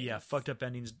happy endings. Yeah, fucked up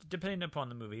endings, depending upon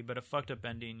the movie, but a fucked up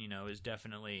ending, is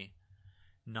definitely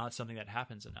not something that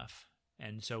happens enough.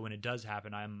 And so when it does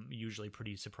happen, I'm usually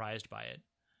pretty surprised by it.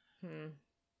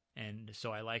 And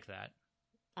so I like that.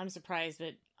 I'm surprised,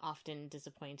 but often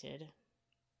disappointed.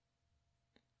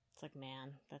 It's like,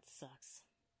 man, that sucks.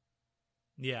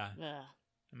 Yeah. Ugh.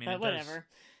 I mean, but whatever.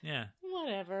 Yeah.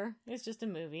 Whatever. It's just a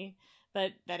movie.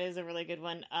 But that is a really good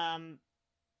one.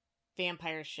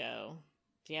 Vampire show.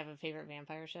 Do you have a favorite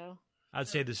vampire show? I'd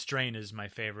say The Strain is my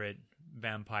favorite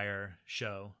vampire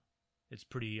show. It's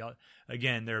pretty...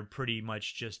 Again, they're pretty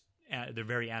much just... They're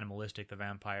very animalistic, the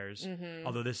vampires. Mm-hmm.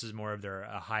 Although this is more of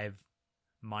a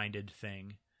hive-minded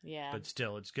thing. Yeah. But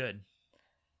still, it's good.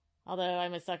 Although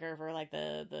I'm a sucker for like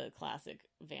the classic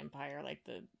vampire, like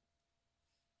the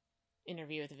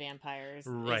Interview with the Vampires.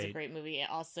 Right. It's a great movie.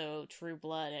 Also, True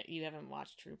Blood. You haven't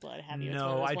watched True Blood, have you?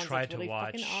 No, I tried tried to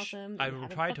watch. Awesome I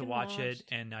tried to watch it,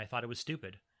 and I thought it was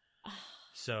stupid.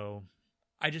 So,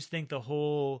 I just think the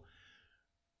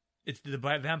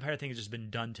vampire thing has just been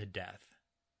done to death.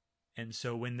 And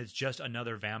so when it's just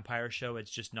another vampire show, it's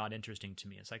just not interesting to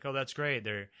me. It's like, oh, that's great.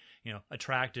 They're,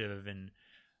 attractive and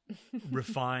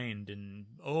refined, and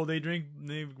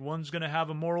one's gonna have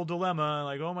a moral dilemma,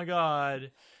 like, oh my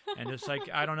god. And it's like,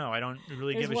 I don't know, I don't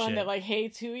really give a shit. There's one that like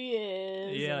hates who he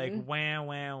is. Yeah, like wham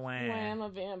wham wham. Wham, a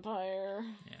vampire.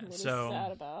 Yeah, really so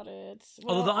sad about it.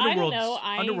 Well, although the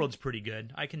I Underworld's pretty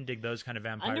good. I can dig those kind of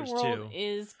vampires Underworld too.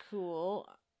 is cool,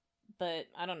 but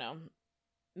I don't know.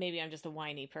 maybe I'm just a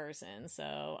whiny person,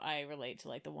 so I relate to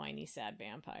like the whiny sad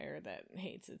vampire that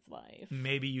hates its life.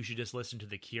 Maybe you should just listen to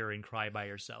The Cure and cry by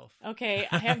yourself. Okay,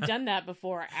 I have done that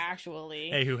before, actually.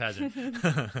 Hey, who hasn't?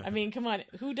 I mean, come on,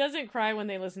 who doesn't cry when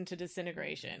they listen to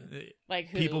Disintegration? Like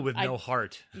who? People with no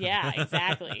heart. Yeah,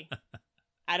 exactly.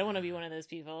 I don't want to be one of those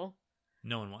people.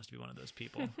 No one wants to be one of those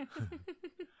people.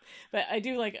 But I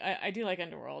do like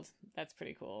Underworld. That's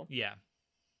pretty cool. Yeah.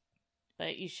 But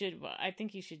I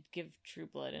think you should give True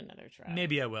Blood another try.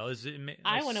 Maybe I will.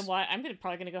 I want to watch. I'm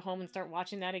probably going to go home and start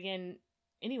watching that again,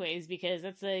 anyways, because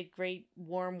that's a great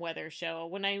warm weather show.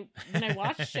 When I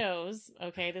watch shows,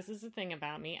 okay, this is the thing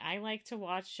about me. I like to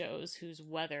watch shows whose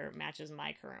weather matches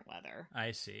my current weather.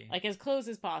 I see. Like as close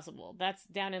as possible. That's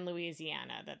down in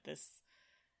Louisiana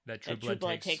that True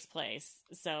Blood takes place.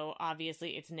 So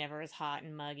obviously, it's never as hot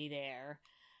and muggy there,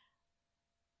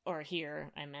 or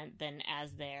here, I meant, than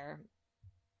as there.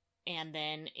 And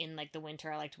then in like the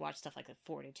winter, I like to watch stuff like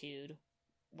Fortitude,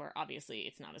 where obviously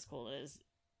it's not as cool as,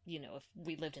 if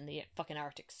we lived in the fucking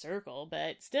Arctic Circle,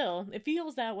 but still, it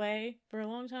feels that way for a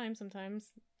long time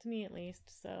sometimes, to me at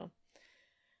least. So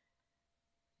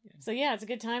yeah, it's a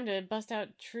good time to bust out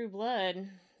True Blood,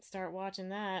 start watching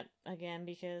that again,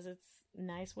 because it's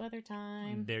nice weather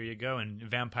time. There you go, and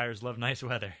vampires love nice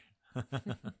weather.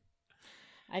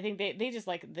 I think they just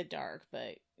like the dark,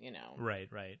 but Right.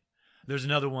 There's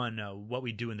another one, What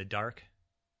We Do in the Dark,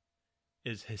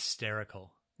 is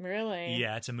hysterical. Really?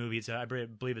 Yeah, it's a movie. I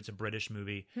believe it's a British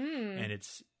movie, and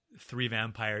it's 3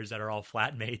 vampires that are all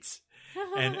flatmates,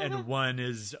 and one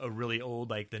is a really old,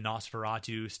 like the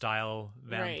Nosferatu style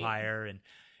vampire, and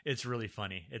it's really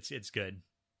funny. It's good.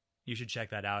 You should check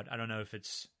that out. I don't know if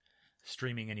it's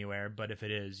streaming anywhere, but if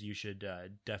it is, you should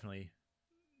definitely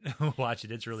watch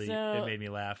it. It made me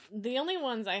laugh. The only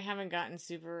ones I haven't gotten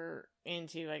super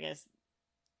into, I guess,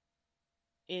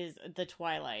 is the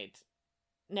Twilight.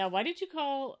 Now, why did you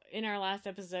call, in our last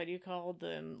episode, you called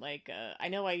them, like, I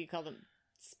know why you called them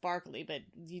sparkly, but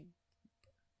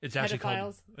it's actually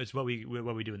called, it's what we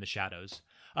do in the shadows.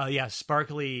 Yeah,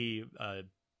 sparkly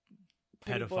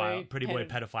pretty boy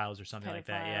pedophiles or something like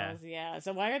that. Yeah.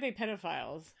 So why are they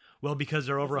pedophiles? Well, because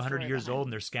they're over 100 years old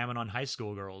and they're scamming on high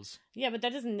school girls. Yeah, but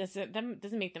that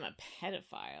doesn't make them a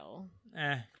pedophile.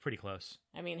 Pretty close.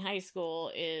 I mean, high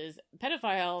school is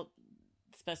pedophile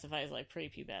specifies like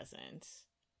prepubescent.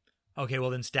 Okay, well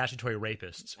then statutory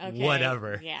rapists. Okay,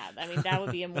 whatever. Yeah, I mean that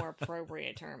would be a more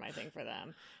appropriate term, I think, for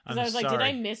them. Because I was like, did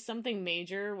I miss something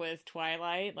major with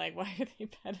Twilight? Like, why are they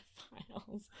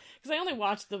pedophiles? Because I only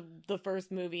watched the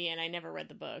first movie and I never read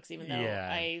the books, even though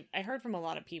I heard from a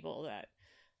lot of people that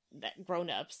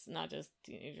grown-ups, not just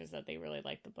teenagers, that they really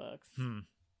like the books.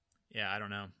 Yeah, I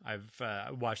don't know.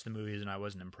 I've watched the movies and I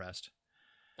wasn't impressed.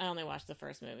 I only watched the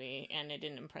first movie, and it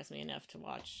didn't impress me enough to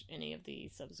watch any of the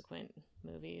subsequent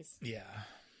movies. Yeah.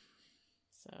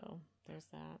 So, there's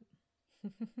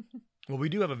that. Well, we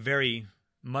do have a very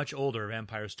much older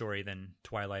vampire story than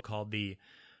Twilight called the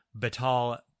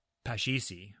Batal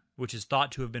Pashisi, which is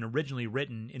thought to have been originally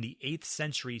written in the 8th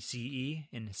century CE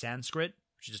in Sanskrit,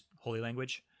 which is just holy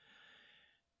language.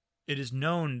 It is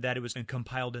known that it was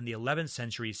compiled in the 11th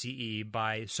century CE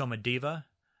by Somadeva,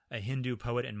 a Hindu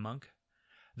poet and monk.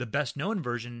 The best-known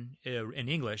version in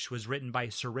English was written by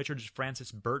Sir Richard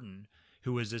Francis Burton,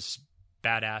 who was this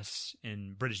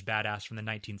British badass from the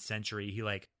 19th century. He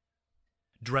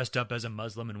dressed up as a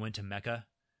Muslim and went to Mecca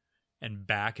and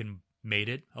back and made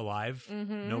it alive.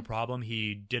 Mm-hmm. No problem.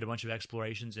 He did a bunch of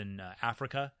explorations in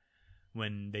Africa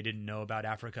when they didn't know about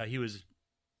Africa. He was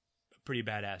a pretty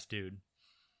badass dude.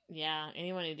 Yeah,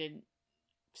 anyone who did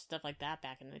stuff like that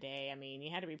back in the day, I mean,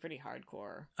 you had to be pretty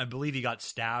hardcore. I believe he got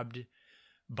stabbed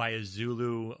by a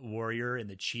Zulu warrior in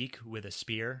the cheek with a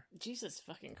spear. Jesus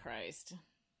fucking Christ.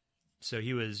 So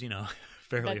he was, fairly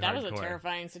hardcore. That was a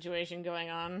terrifying situation going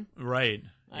on. Right,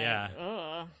 yeah.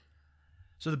 Ugh.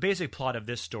 So the basic plot of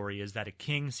this story is that a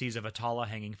king sees a Vatala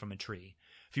hanging from a tree.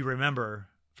 If you remember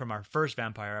from our first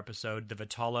vampire episode, the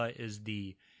Vatala is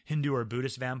the Hindu or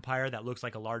Buddhist vampire that looks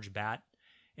like a large bat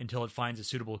until it finds a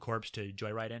suitable corpse to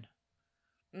joyride in.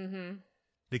 Mm-hmm.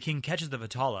 The king catches the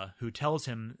Vatala, who tells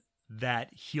him that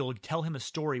he'll tell him a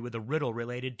story with a riddle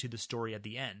related to the story at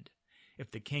the end.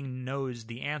 If the king knows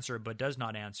the answer but does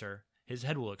not answer, his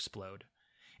head will explode.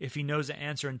 If he knows the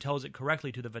answer and tells it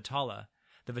correctly to the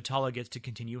Vatala gets to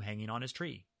continue hanging on his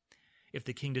tree. If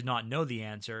the king does not know the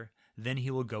answer, then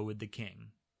he will go with the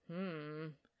king.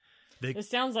 This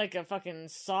sounds like a fucking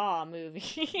Saw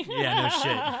movie. Yeah,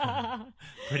 no shit.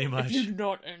 Pretty much. If you do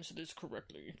not answer this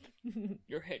correctly,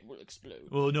 your head will explode.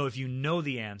 Well, no, if you know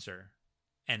the answer,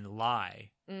 and lie,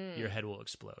 your head will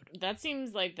explode. That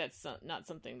seems like that's not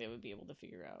something they would be able to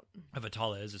figure out.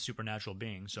 Avatala is a supernatural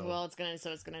being, so... Well, it's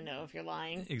gonna know if you're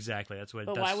lying. Exactly, that's what...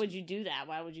 But why would you do that?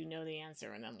 Why would you know the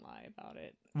answer and then lie about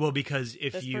it? Well, because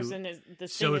if this you... thing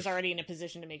is already in a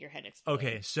position to make your head explode.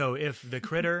 Okay, so if the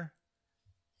critter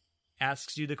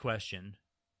asks you the question,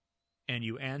 and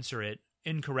you answer it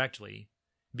incorrectly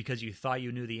because you thought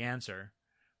you knew the answer,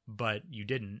 but you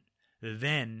didn't,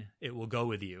 then it will go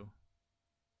with you.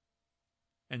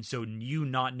 And so you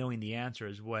not knowing the answer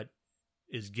is what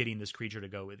is getting this creature to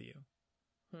go with you.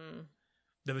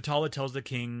 The Vatala tells the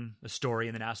king a story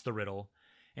and then asks the riddle.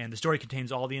 And the story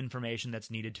contains all the information that's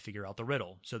needed to figure out the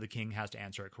riddle. So the king has to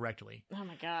answer it correctly. Oh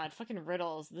my god, fucking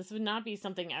riddles. This would not be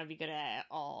something I would be good at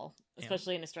all.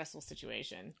 Especially in a stressful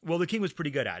situation. Well, the king was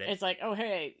pretty good at it. It's like, oh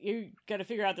hey, you gotta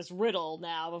figure out this riddle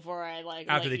now before I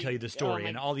After they tell you the story,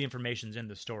 and all the information's in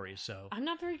the story, so... I'm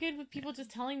not very good with people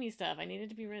just telling me stuff. I need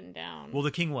it to be written down. Well,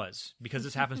 the king was, because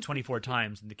this happens 24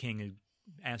 times, and the king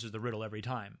answers the riddle every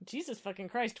time. Jesus fucking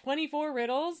Christ, 24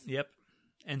 riddles? Yep.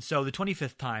 And so the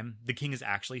 25th time, the king is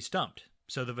actually stumped.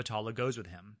 So the Vatala goes with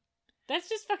him. That's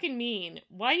just fucking mean.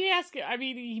 Why do you ask? I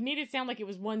mean, he made it sound like it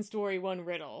was one story, one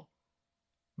riddle.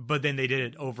 But then they did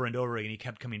it over and over again. He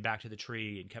kept coming back to the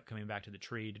tree and kept coming back to the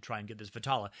tree to try and get this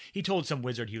Vatala. He told some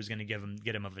wizard he was going to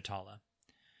get him a Vatala.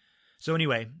 So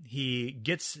anyway, he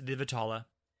gets the Vatala,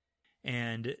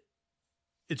 and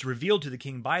it's revealed to the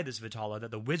king by this Vatala that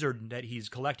the wizard that he's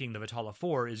collecting the Vatala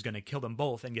for is going to kill them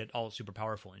both and get all super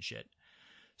powerful and shit.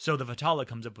 So the Vatala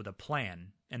comes up with a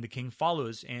plan, and the king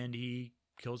follows, and he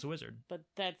kills the wizard. But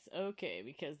that's okay,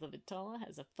 because the Vatala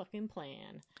has a fucking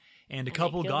plan. And a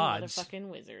couple gods, fucking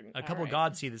wizard. a couple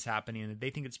gods see this happening, and they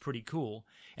think it's pretty cool,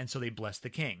 and so they bless the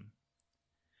king.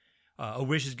 A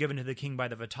wish is given to the king by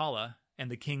the Vatala, and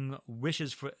the king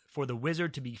wishes for the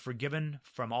wizard to be forgiven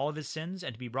from all of his sins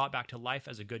and to be brought back to life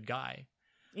as a good guy.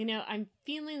 You know, I'm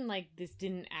feeling like this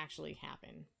didn't actually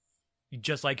happen.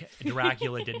 Just like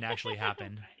Dracula didn't actually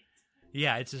happen.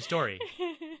 Yeah, it's a story.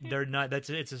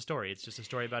 It's a story. It's just a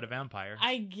story about a vampire.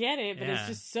 I get it, but it's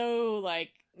just so like,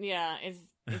 it's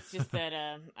just that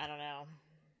I don't know.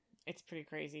 It's pretty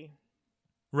crazy.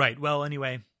 Right. Well,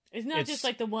 anyway, it's not just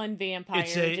like the one vampire.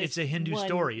 It's a Hindu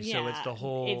story, so it's the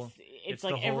whole. It's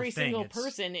like every single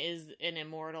person is an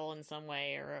immortal in some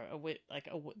way, or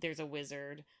there's a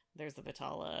wizard. There's the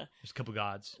Vatala. There's a couple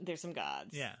gods. There's some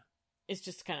gods. Yeah. It's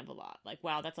just kind of a lot. Like,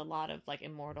 wow, that's a lot of like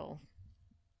immortal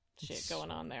shit going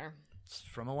on there. It's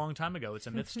from a long time ago. It's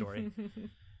a myth story.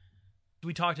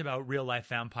 We talked about real life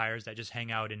vampires that just hang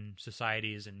out in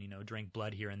societies and, drink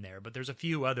blood here and there. But there's a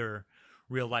few other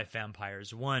real life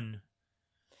vampires. One.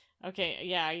 Okay,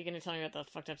 yeah. Are you going to tell me about the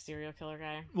fucked up serial killer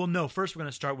guy? Well, no. First, we're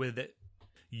going to start with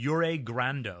Jure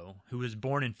Grando, who was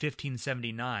born in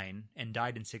 1579 and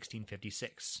died in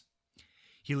 1656.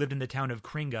 He lived in the town of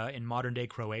Kringa in modern-day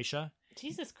Croatia.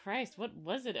 Jesus Christ, what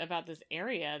was it about this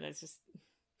area that's just...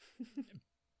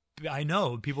 I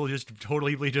know, people just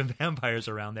totally believe in vampires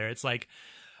around there. It's like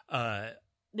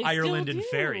Ireland and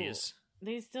fairies.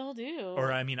 They still do.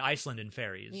 Or, Iceland and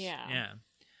fairies. Yeah.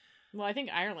 Well, I think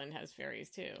Ireland has fairies,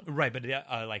 too. Right, but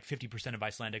like 50% of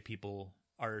Icelandic people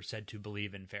are said to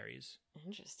believe in fairies.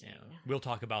 Interesting. Yeah. We'll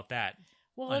talk about that.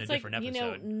 Well, it's like,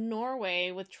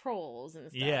 Norway with trolls and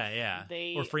stuff. Yeah.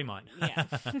 Or Fremont. Yeah.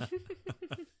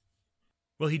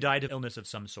 Well, he died of illness of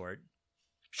some sort.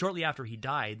 Shortly after he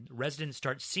died, residents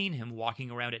start seeing him walking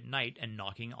around at night and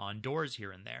knocking on doors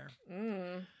here and there.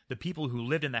 The people who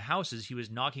lived in the houses he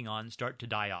was knocking on start to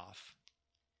die off.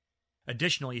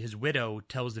 Additionally, his widow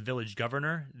tells the village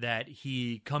governor that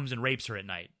he comes and rapes her at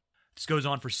night. This goes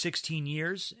on for 16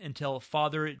 years until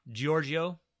Father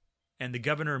Giorgio and the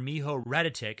governor Miho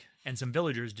Raditic and some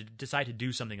villagers decide to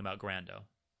do something about Grando.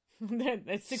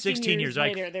 That's 16 years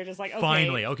later, they're just like, okay,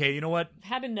 finally, okay, you know what? I've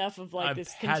had enough of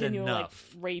this continual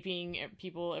raping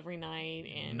people every night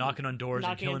and knocking on doors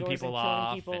and killing people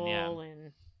off.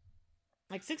 And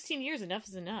like 16 years, enough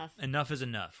is enough. Enough is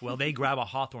enough. Well, they grab a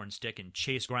hawthorn stick and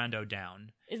chase Grando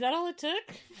down. Is that all it took?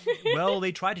 Well,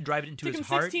 they tried to drive it into his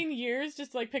heart. 16 years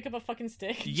just to like pick up a fucking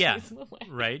stick and chase him away.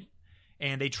 Right.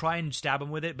 And they try and stab him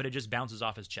with it, but it just bounces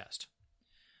off his chest.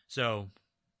 So,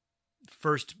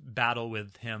 first battle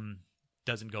with him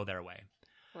doesn't go their way.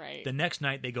 Right. The next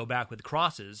night, they go back with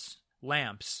crosses,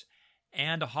 lamps,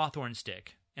 and a hawthorn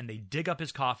stick, and they dig up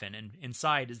his coffin, and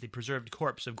inside is the preserved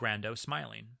corpse of Grando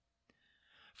smiling.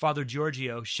 Father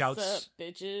Giorgio shouts... Sup,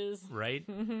 bitches? Right?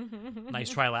 Nice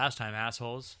try last time,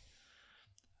 assholes.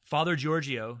 Father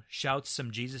Giorgio shouts some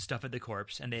Jesus stuff at the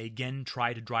corpse, and they again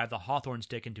try to drive the hawthorn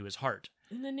stick into his heart.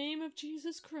 In the name of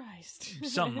Jesus Christ.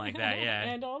 Something like that, yeah.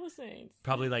 And all the saints.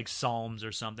 Probably like Psalms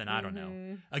or something, I don't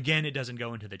know. Again, it doesn't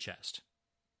go into the chest.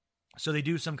 So they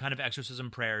do some kind of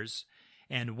exorcism prayers,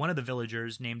 and one of the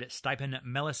villagers, named Stipon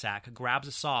Melisak, grabs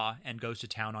a saw and goes to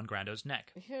town on Grando's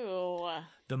neck. Ew.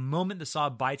 The moment the saw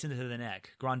bites into the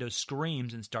neck, Grando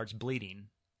screams and starts bleeding.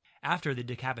 After the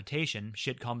decapitation,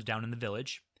 shit calms down in the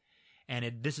village,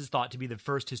 and this is thought to be the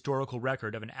first historical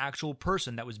record of an actual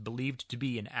person that was believed to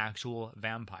be an actual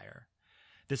vampire.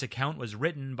 This account was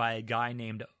written by a guy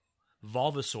named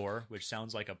Volvasaur, which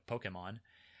sounds like a Pokemon,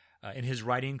 in his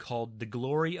writing called The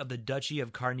Glory of the Duchy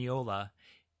of Carniola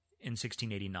in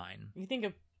 1689. You think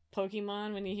of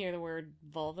Pokemon when you hear the word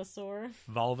Volvasaur?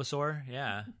 Volvasaur,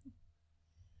 yeah.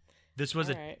 This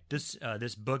was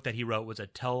this book that he wrote was a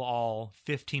tell-all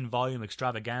 15-volume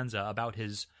extravaganza about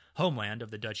his homeland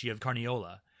of the Duchy of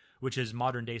Carniola, which is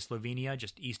modern-day Slovenia,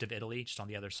 just east of Italy, just on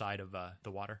the other side of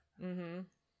the water. Mm-hmm.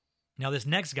 Now, this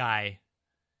next guy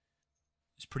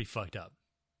is pretty fucked up.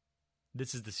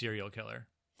 This is the serial killer.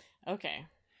 Okay.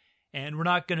 And I'm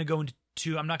not going to go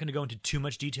into too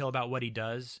much detail about what he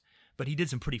does, but he did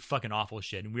some pretty fucking awful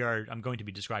shit, and I'm going to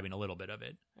be describing a little bit of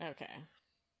it. Okay.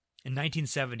 In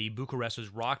 1970, Bucharest was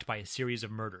rocked by a series of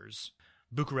murders.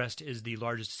 Bucharest is the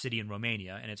largest city in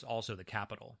Romania, and it's also the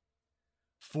capital.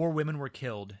 4 women were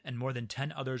killed, and more than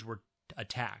 10 others were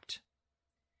attacked.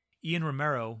 Ian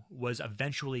Romero was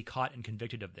eventually caught and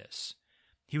convicted of this.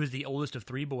 He was the oldest of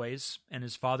 3 boys, and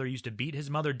his father used to beat his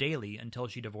mother daily until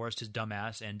she divorced his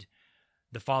dumbass, and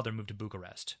the father moved to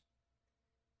Bucharest.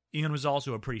 Ian was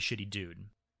also a pretty shitty dude.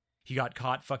 He got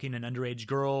caught fucking an underage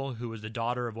girl who was the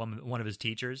daughter of one of his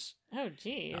teachers. Oh,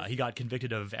 geez. He got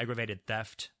convicted of aggravated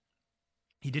theft.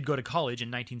 He did go to college in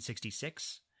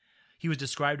 1966. He was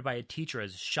described by a teacher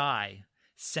as shy,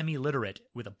 semi-literate,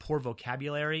 with a poor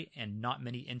vocabulary and not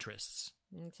many interests.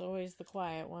 It's always the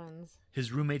quiet ones.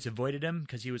 His roommates avoided him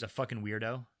because he was a fucking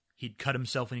weirdo. He'd cut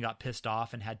himself when he got pissed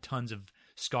off and had tons of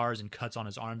scars and cuts on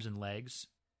his arms and legs.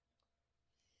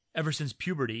 Ever since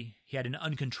puberty, he had an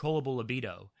uncontrollable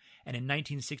libido, and in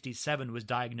 1967 was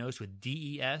diagnosed with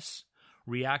DES,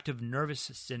 reactive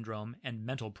nervous syndrome, and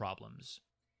mental problems.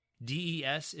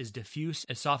 DES is diffuse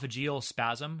esophageal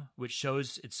spasm, which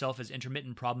shows itself as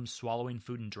intermittent problems swallowing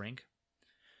food and drink.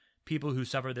 People who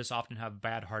suffer this often have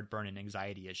bad heartburn and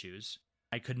anxiety issues.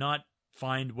 I could not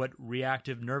find what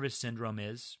reactive nervous syndrome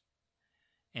is,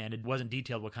 and it wasn't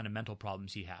detailed what kind of mental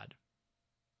problems he had.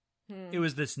 It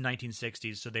was this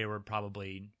 1960s, so they were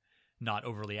probably not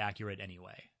overly accurate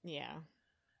anyway. Yeah.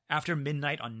 After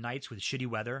midnight on nights with shitty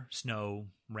weather, snow,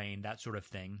 rain, that sort of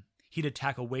thing, he'd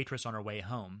attack a waitress on her way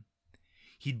home.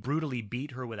 He'd brutally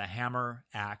beat her with a hammer,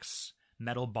 axe,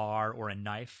 metal bar, or a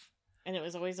knife. And it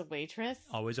was always a waitress?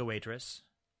 Always a waitress.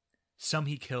 Some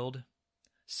he killed,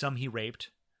 some he raped,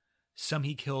 some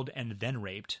he killed and then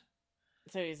raped.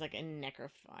 So he's like a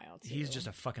necrophile, too. He's just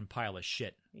a fucking pile of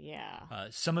shit. Yeah.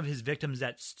 Some of his victims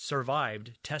that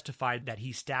survived testified that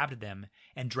he stabbed them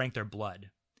and drank their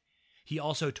blood. He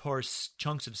also tore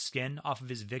chunks of skin off of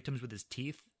his victims with his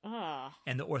teeth,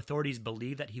 and the authorities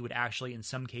believe that he would actually, in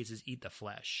some cases, eat the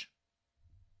flesh.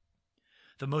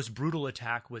 The most brutal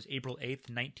attack was April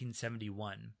 8th,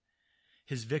 1971.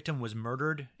 His victim was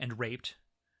murdered and raped,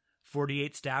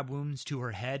 48 stab wounds to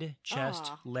her head,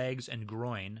 chest, legs, and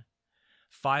groin,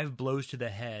 5 blows to the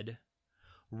head,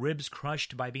 ribs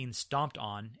crushed by being stomped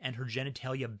on, and her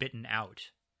genitalia bitten out.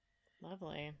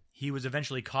 Lovely. He was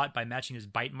eventually caught by matching his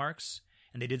bite marks,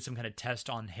 and they did some kind of test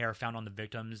on hair found on the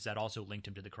victims that also linked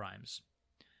him to the crimes.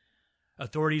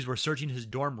 Authorities were searching his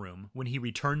dorm room when he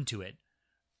returned to it,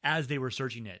 as they were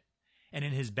searching it, and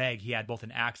in his bag he had both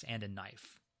an axe and a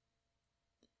knife.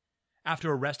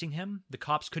 After arresting him, the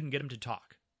cops couldn't get him to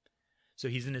talk. So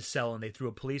he's in his cell, and they threw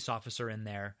a police officer in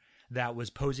there that was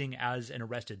posing as an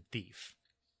arrested thief.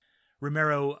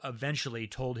 Romero eventually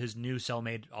told his new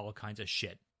cellmate all kinds of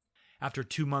shit. After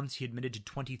 2 months, he admitted to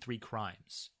 23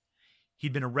 crimes.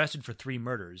 He'd been arrested for 3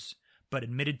 murders, but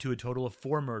admitted to a total of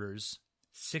 4 murders,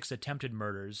 6 attempted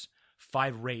murders,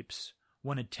 5 rapes,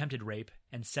 1 attempted rape,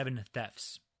 and 7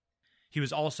 thefts. He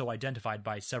was also identified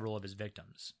by several of his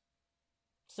victims.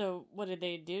 So what did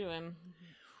they do to him?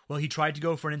 Well, he tried to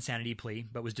go for an insanity plea,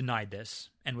 but was denied this,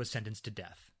 and was sentenced to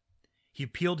death. He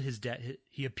appealed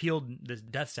the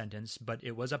death sentence, but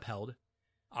it was upheld.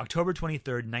 October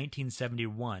 23rd,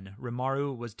 1971,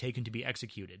 Romaru was taken to be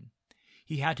executed.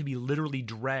 He had to be literally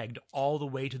dragged all the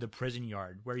way to the prison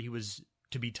yard, where he was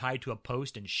to be tied to a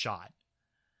post and shot.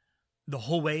 The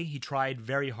whole way, he tried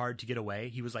very hard to get away.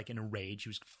 He was like in a rage. He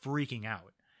was freaking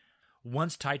out.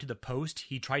 Once tied to the post,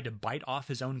 he tried to bite off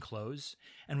his own clothes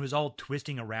and was all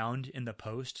twisting around in the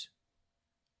post.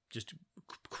 just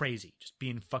crazy, just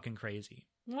being fucking crazy.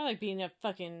 More like being a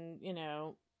fucking,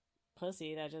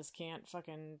 pussy that just can't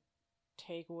fucking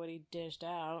take what he dished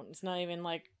out. It's not even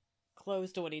like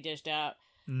close to what he dished out.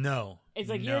 No. It's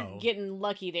like you're getting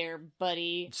lucky there,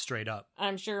 buddy. Straight up.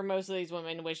 I'm sure most of these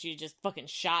women wish you just fucking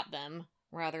shot them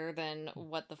rather than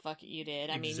what the fuck you did.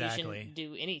 I mean, you shouldn't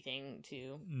do anything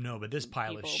to. No, but this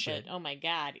pile people, of shit. But, oh my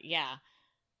god, yeah.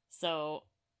 So.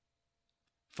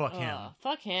 Fuck him.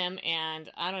 Fuck him, and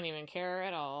I don't even care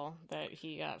at all that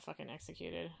he got fucking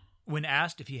executed. When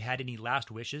asked if he had any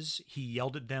last wishes, he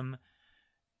yelled at them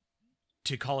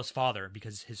to call his father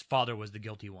because his father was the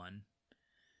guilty one.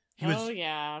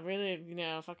 Yeah, really,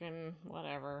 fucking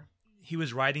whatever. He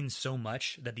was writhing so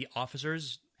much that the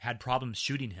officers had problems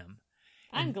shooting him.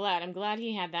 I'm glad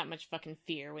he had that much fucking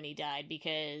fear when he died,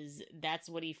 because that's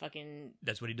what he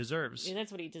deserves. Yeah,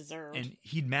 that's what he deserved. And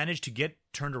he'd managed to get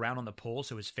turned around on the pole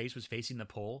so his face was facing the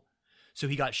pole. So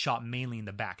he got shot mainly in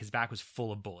the back. His back was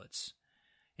full of bullets.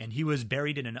 And he was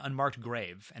buried in an unmarked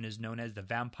grave and is known as the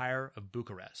Vampire of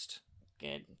Bucharest.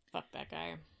 Good. Fuck that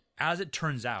guy. As it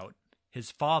turns out,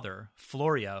 his father,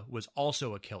 Floria, was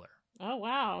also a killer. Oh,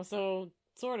 wow. So,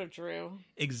 sort of true.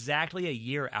 Exactly a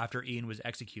year after Ian was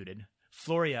executed,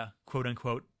 Floria,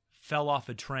 quote-unquote, fell off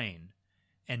a train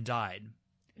and died.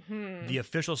 The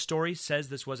official story says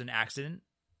this was an accident.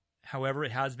 However,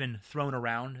 it has been thrown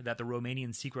around that the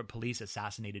Romanian secret police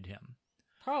assassinated him.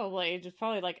 Probably. Just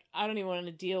probably like, I don't even want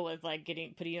to deal with like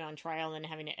putting you on trial and then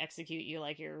having to execute you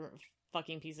like you're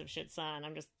fucking piece of shit son.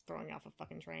 I'm just throwing off a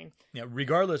fucking train. Yeah,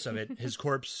 regardless of it, his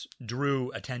corpse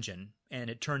drew attention, and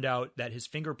it turned out that his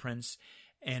fingerprints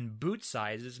and boot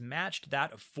sizes matched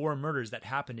that of 4 murders that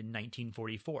happened in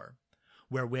 1944,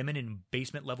 where women in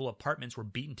basement-level apartments were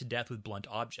beaten to death with blunt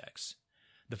objects.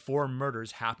 The 4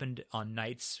 murders happened on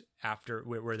nights after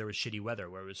where there was shitty weather,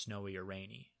 where it was snowy or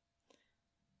rainy.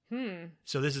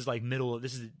 So this is like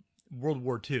this is World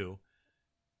War II.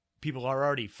 People are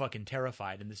already fucking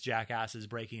terrified, and this jackass is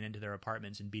breaking into their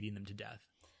apartments and beating them to death.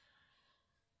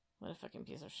 What a fucking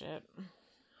piece of shit.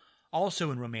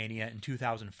 Also in Romania in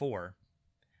 2004,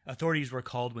 authorities were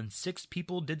called when 6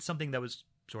 people did something that was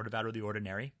sort of out of the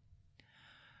ordinary.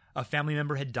 A family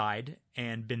member had died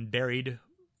and been buried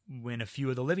when a few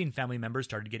of the living family members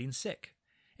started getting sick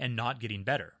and not getting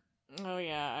better. Oh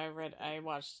yeah, I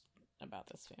watched about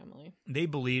this family. They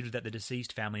believed that the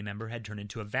deceased family member had turned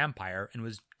into a vampire and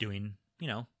was doing,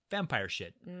 vampire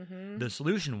shit. The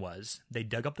solution was they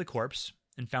dug up the corpse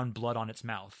and found blood on its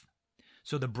mouth.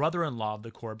 So the brother-in-law of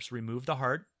the corpse removed the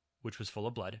heart, which was full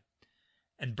of blood,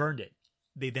 and burned it.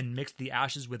 They then mixed the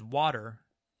ashes with water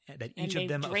that each of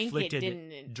them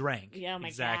drank. Yeah, oh my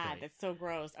God, that's so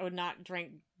gross. I would not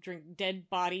drink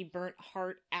dead body, burnt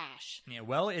heart ash. Yeah,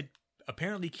 well, it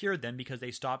apparently cured them because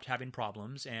they stopped having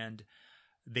problems, and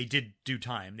they did do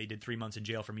time. They did 3 months in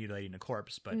jail for mutilating a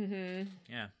corpse, but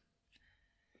yeah.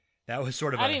 That was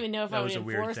sort of I don't even know if I would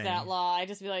enforce that law. I'd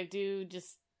just be like, dude,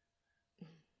 just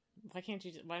why don't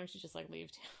you just like leave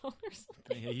town or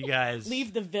something? Yeah, you guys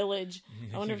leave the village.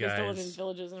 I wonder if they still live in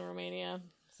villages in Romania.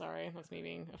 Sorry, that's me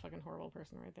being a fucking horrible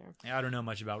person right there. Yeah, I don't know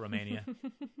much about Romania.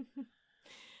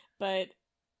 But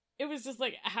it was just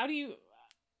like,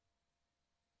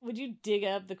 would you dig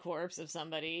up the corpse of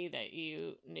somebody that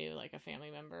you knew, like a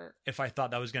family member? If I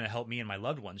thought that was going to help me and my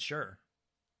loved ones, sure.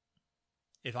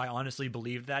 If I honestly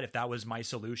believed that, if that was my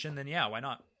solution, then yeah, why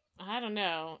not? I don't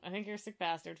know. I think you're a sick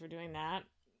bastard for doing that.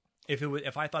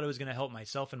 If I thought it was going to help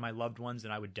myself and my loved ones,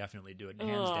 then I would definitely do it,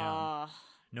 hands down.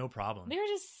 No problem. They were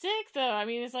just sick, though. I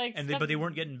mean, it's like... but they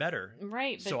weren't getting better.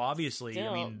 Right, but so obviously,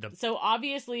 still. So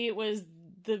obviously it was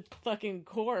the fucking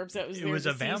corpse that was their was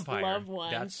a deceased vampire. Loved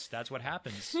one. That's what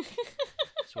happens.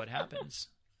 That's what happens.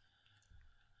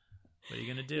 What are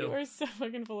you going to do? You are so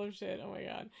fucking full of shit. Oh my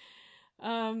God.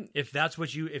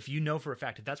 If you know for a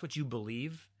fact, if that's what you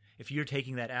believe, if you're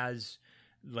taking that as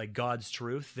like God's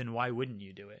truth, then why wouldn't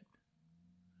you do it?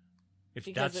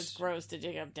 Because it's gross to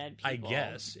dig up dead people. I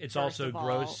guess. It's also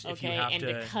gross if you have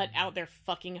to cut out their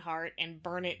fucking heart and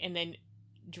burn it and then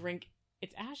drink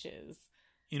its ashes.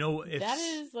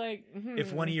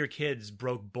 If one of your kids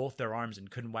broke both their arms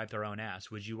and couldn't wipe their own ass,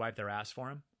 would you wipe their ass for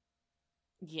them?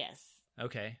 Yes.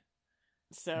 Okay.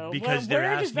 So because their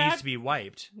ass needs to be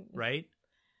wiped, right?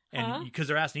 And because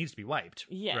their ass needs to be wiped,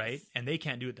 yes. Right? And they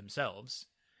can't do it themselves.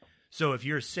 So if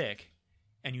you're sick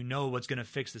and you know what's going to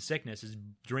fix the sickness is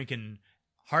drinking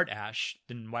heart ash,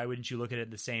 then why wouldn't you look at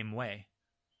it the same way?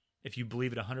 If you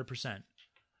believe it 100%.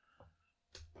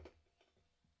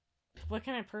 What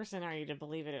kind of person are you to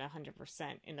believe it at 100%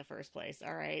 in the first place?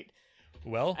 All right.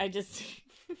 Well, I just...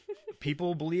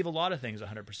 people believe a lot of things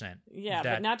 100%. Yeah,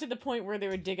 but not to the point where they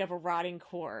would dig up a rotting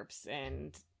corpse.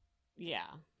 And yeah,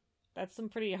 that's some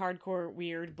pretty hardcore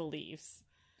weird beliefs.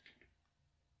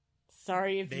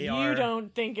 Sorry if you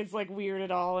don't think it's like weird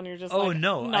at all and you're just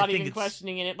not even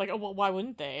questioning it. Like, oh, well, why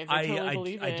wouldn't they? They totally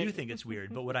believe it. I do think it's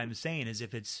weird, but what I'm saying is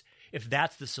if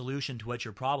that's the solution to what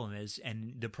your problem is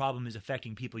and the problem is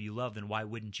affecting people you love, then why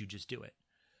wouldn't you just do it?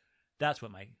 That's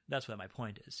what my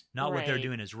point is. Not what they're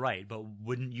doing is right, but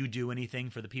wouldn't you do anything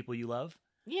for the people you love?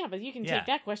 Yeah, but you can take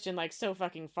that question like so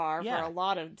fucking far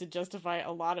to justify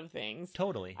a lot of things.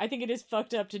 Totally. I think it is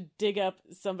fucked up to dig up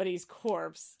somebody's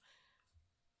corpse,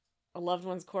 a loved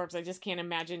one's corpse. I just can't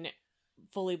imagine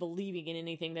fully believing in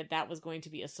anything that was going to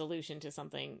be a solution to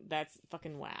something that's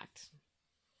fucking whacked.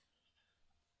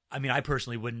 I mean, I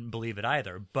personally wouldn't believe it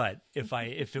either, but if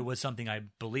it was something I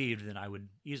believed, then I would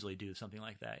easily do something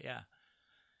like that, yeah.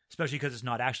 Especially because it's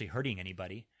not actually hurting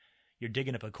anybody. You're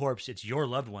digging up a corpse, it's your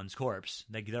loved one's corpse.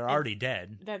 Like, they're already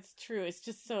dead. That's true. It's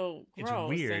just so gross.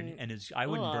 It's weird, and I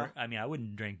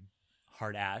wouldn't drink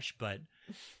hard ash, but...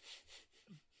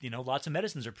 lots of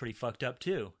medicines are pretty fucked up,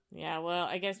 too. Yeah, well,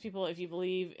 I guess people, if you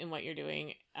believe in what you're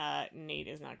doing, Nate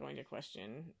is not going to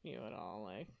question you at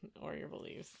all, or your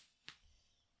beliefs.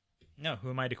 No, who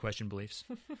am I to question beliefs?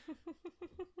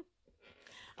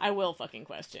 I will fucking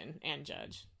question and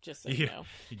judge, just so you know.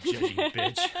 You judgy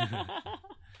bitch.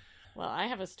 Well, I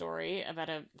have a story about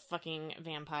a fucking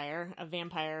vampire.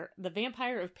 The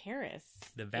Vampire of Paris.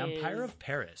 The Vampire of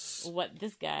Paris. What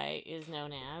this guy is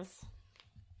known as.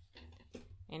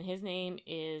 And his name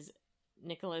is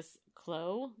Nicolas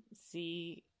Clos,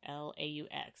 Claux.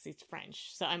 It's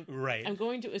French. So I'm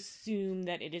going to assume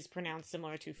that it is pronounced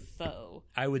similar to faux.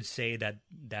 I would say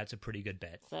that's a pretty good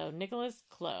bet. So Nicolas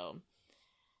Clos.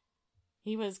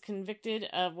 He was convicted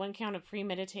of 1 count of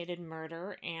premeditated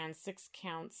murder and 6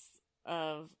 counts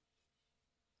of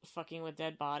fucking with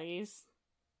dead bodies.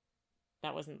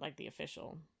 That wasn't like the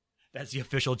official. That's the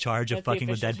official charge of fucking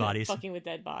with dead bodies. Fucking with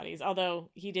dead bodies. Although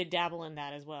he did dabble in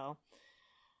that as well.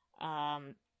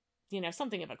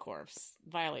 Something of a corpse.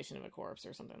 Violation of a corpse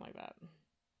or something like that.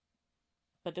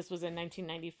 But this was in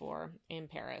 1994 in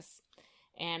Paris.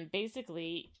 And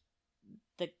basically,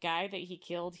 the guy that he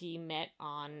killed, he met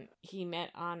on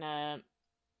a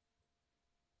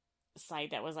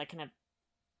site that was like kind of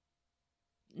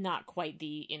not quite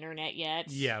the internet yet.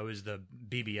 Yeah, it was the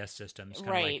BBS systems, kind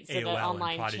right? Of like so AOL the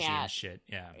online and Prodigy chat, and shit.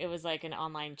 Yeah, it was like an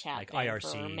online chat, like thing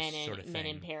IRC for men sort of thing. Men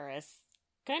in Paris,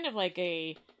 kind of like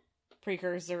a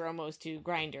precursor almost to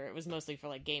Grindr. It was mostly for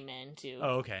like gay men to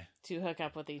hook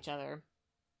up with each other.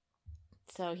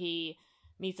 So he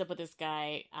meets up with this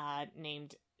guy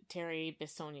named Thierry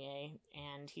Bissonnier,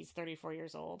 and he's 34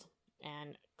 years old,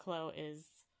 and Clos is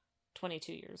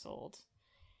 22 years old,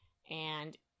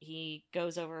 and he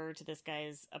goes over to this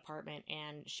guy's apartment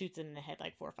and shoots him in the head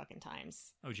like 4 fucking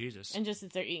times. Oh, Jesus. And just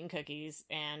sits there eating cookies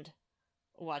and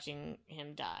watching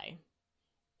him die.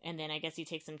 And then I guess he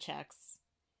takes some checks,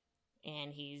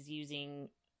 and he's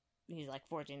like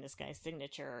forging this guy's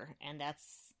signature, and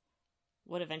that's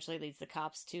what eventually leads the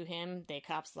cops to him.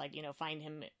 Cops find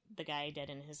him, the guy, dead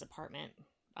in his apartment.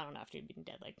 I don't know, after he'd been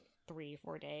dead like 3 or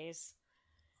 4 days.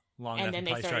 And then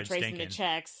they started tracing the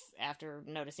checks after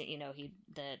noticing,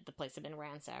 the place had been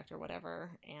ransacked or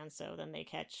whatever. And so then they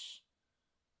catch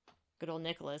good old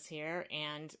Nicholas here.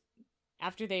 And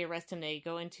after they arrest him, they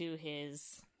go into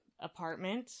his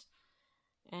apartment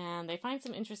and they find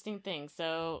some interesting things.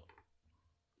 So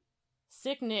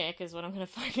Sick Nick is what I'm going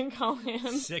to fucking call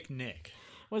him. Sick Nick.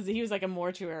 He was like a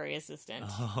mortuary assistant.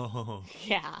 Oh.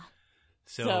 Yeah.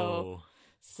 So.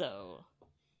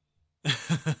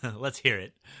 Let's hear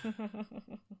it.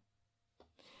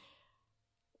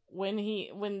 When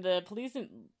the police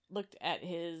looked at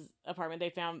his apartment,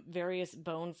 they found various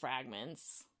bone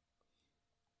fragments,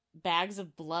 bags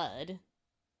of blood,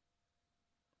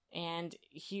 and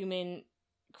human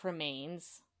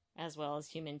cremains, as well as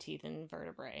human teeth and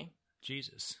vertebrae.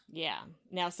 Jesus. Yeah.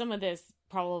 Now, some of this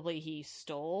probably he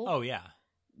stole. Oh, yeah.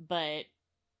 But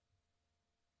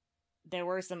there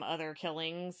were some other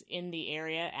killings in the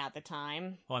area at the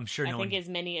time. Well, I'm sure I think as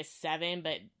many as 7,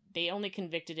 but they only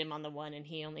convicted him on the 1, and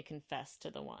he only confessed to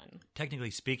the 1.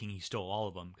 Technically speaking, he stole all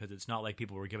of them, because it's not like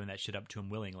people were giving that shit up to him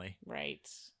willingly. Right.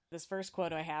 This first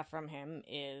quote I have from him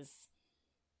is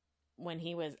when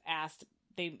he was asked...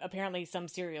 apparently some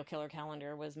serial killer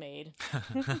calendar was made.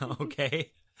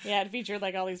 Okay. Yeah, it featured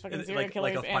like all these fucking serial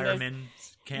killers. Like a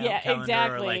fireman's calendar,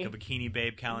 exactly. Or like a Bikini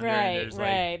Babe calendar.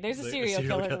 Right. There's a serial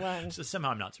killer one. So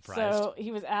somehow I'm not surprised. So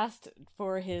he was asked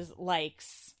for his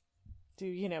likes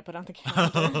to, put on the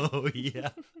calendar. Oh, yeah.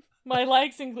 My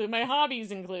likes include, my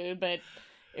hobbies include, but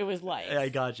it was likes. I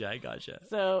gotcha.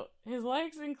 So his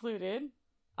likes included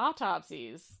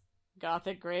autopsies,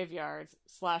 gothic graveyards,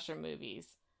 slasher movies,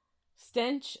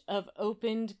 stench of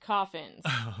opened coffins,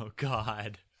 Oh,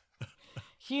 God.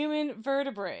 human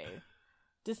vertebrae,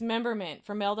 dismemberment,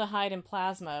 formaldehyde, and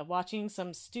plasma, watching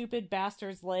some stupid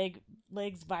bastard's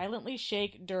legs violently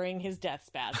shake during his death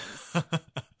spasms.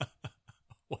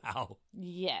 Wow.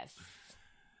 Yes.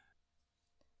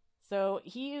 So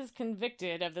he is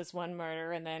convicted of this one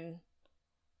murder and then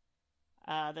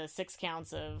the 6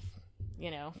 counts of,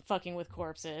 fucking with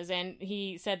corpses. And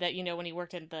he said that, when he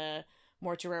worked at the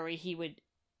mortuary, he would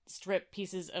strip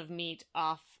pieces of meat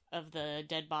off of the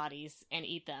dead bodies and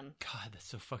eat them. God, that's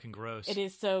so fucking gross. It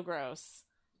is so gross.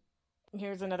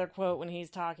 Here's another quote when he's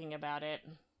talking about it.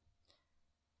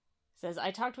 Says,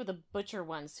 I talked with a butcher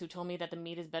once who told me that the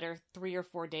meat is better 3 or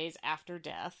 4 days after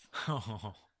death.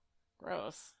 Oh.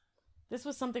 Gross. This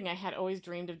was something I had always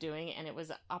dreamed of doing, and it was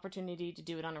an opportunity to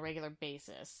do it on a regular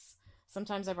basis.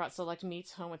 Sometimes I brought select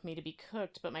meats home with me to be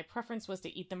cooked, but my preference was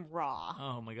to eat them raw.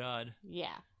 Oh, my God.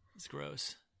 Yeah. It's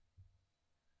gross.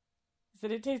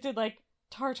 Said it tasted like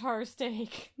tartare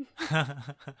steak.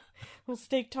 Well,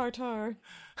 steak tartare.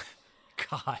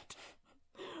 God.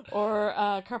 Or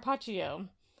carpaccio.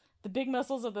 The big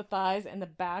muscles of the thighs and the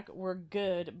back were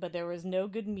good, but there was no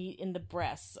good meat in the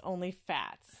breasts, only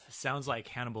fats. Sounds like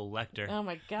Hannibal Lecter. Oh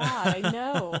my God, I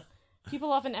know.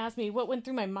 People often ask me what went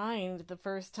through my mind the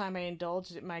first time I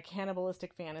indulged in my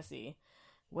cannibalistic fantasy.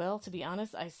 Well, to be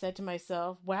honest, I said to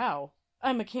myself, wow,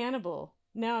 I'm a cannibal.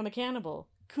 Now I'm a cannibal.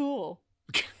 Cool.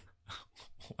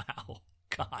 Wow.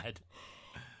 God.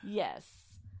 Yes.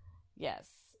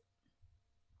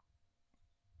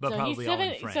 But so probably all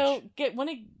in French. So,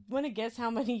 want to guess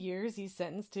how many years he's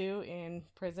sentenced to in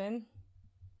prison?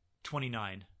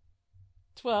 29.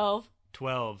 12.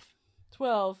 12.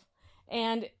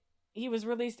 And he was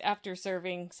released after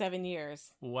serving 7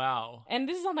 years. Wow. And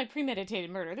this is not like premeditated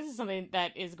murder. This is something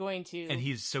that is going to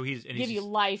give you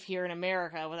life here in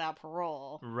America without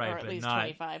parole. Right, or at but least not,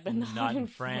 25, but not in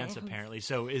France, apparently.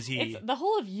 So is he... It's the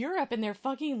whole of Europe and their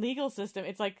fucking legal system.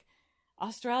 It's like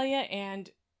Australia and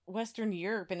Western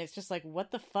Europe, and it's just like,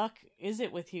 what the fuck is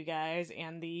it with you guys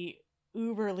and the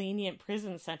uber lenient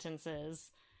prison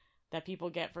sentences that people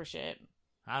get for shit?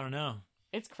 I don't know.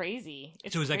 It's crazy.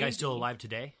 So is that guy still alive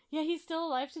today? Yeah, he's still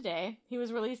alive today. He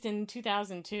was released in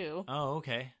 2002. Oh,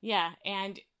 okay. Yeah,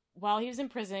 and while he was in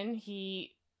prison,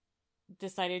 he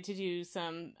decided to do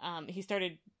some... he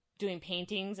started doing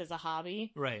paintings as a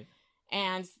hobby. Right.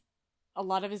 And a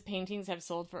lot of his paintings have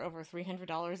sold for over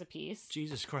 $300 a piece.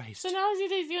 Jesus Christ. So now he's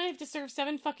going to have to serve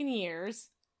 7 fucking years.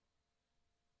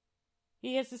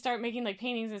 He has to start making, like,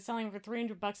 paintings and selling them for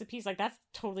 $300 a piece. Like, that's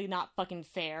totally not fucking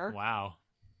fair. Wow.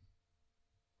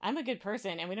 I'm a good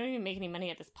person, and we don't even make any money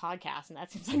at this podcast, and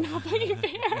that seems like not fucking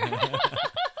fair.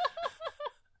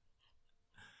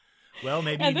 Well,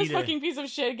 maybe and you this need fucking piece of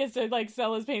shit gets to, like,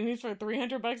 sell his paintings for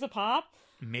 $300 a pop?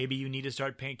 Maybe you need to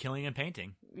start killing and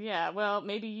painting. Yeah, well,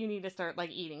 maybe you need to start, like,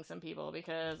 eating some people,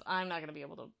 because I'm not going to be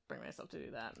able to bring myself to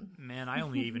do that. Man, I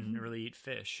only even really eat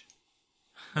fish.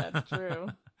 That's true.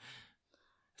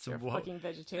 You're a fucking It's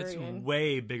vegetarian.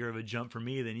 way bigger of a jump for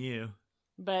me than you.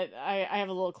 But I have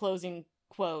a little closing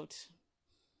quote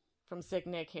from Sick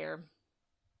Nick here.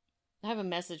 I have a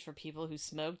message for people who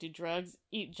smoke, do drugs,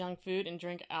 eat junk food, and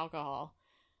drink alcohol.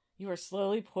 You are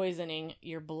slowly poisoning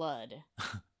your blood.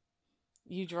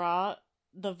 You draw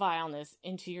the vileness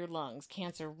into your lungs.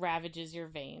 Cancer ravages your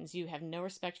veins. You have no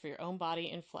respect for your own body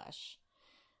and flesh.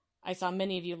 I saw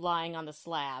many of you lying on the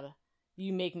slab.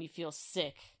 You make me feel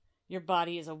sick. Your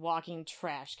body is a walking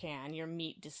trash can. Your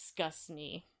meat disgusts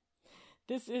me.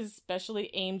 This is specially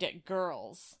aimed at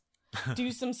girls.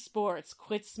 Do some sports,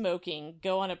 quit smoking,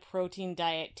 go on a protein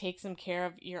diet, take some care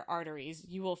of your arteries.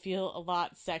 You will feel a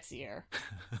lot sexier.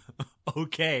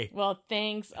 Okay. Well,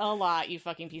 thanks a lot, you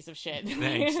fucking piece of shit.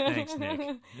 Thanks, Nick.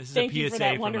 This is Thank a PSA you for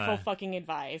that from wonderful fucking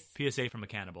advice. PSA from a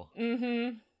cannibal.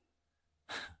 Mm-hmm.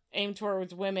 Aimed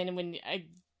towards women, and when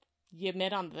you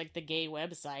met on like the gay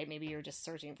website, maybe you're just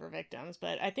searching for victims,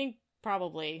 but I think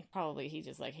probably he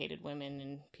just like hated women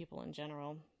and people in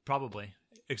general. Probably.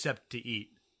 Except to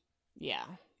eat. Yeah.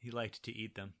 He liked to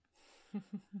eat them.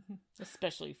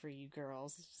 Especially for you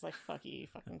girls. It's just like, fuck you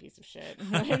fucking piece of shit.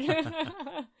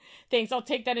 Thanks, I'll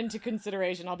take that into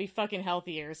consideration. I'll be fucking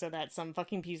healthier so that some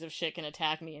fucking piece of shit can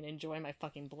attack me and enjoy my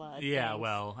fucking blood. Yeah, Thanks.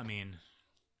 well, I mean,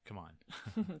 come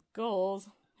on. Goals.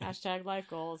 Hashtag life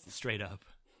goals. Straight up.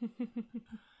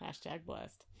 Hashtag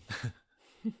blessed.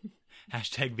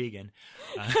 Hashtag vegan.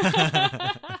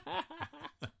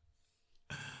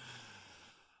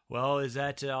 Well, is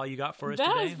that all you got for us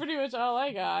That today? was pretty much all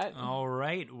I got. All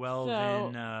right. Well,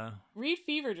 So, then... read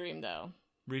Fever Dream, though.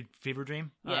 read Fever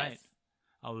Dream? All Yes. right.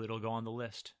 Oh, it'll go on the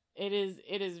list. It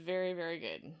is very, very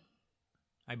good.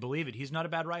 I believe it. He's not a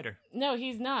bad writer. No,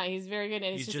 he's not. He's very good,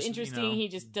 and it's He's just just, interesting. He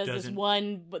just does this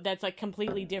one that's like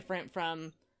completely different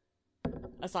from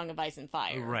A Song of Ice and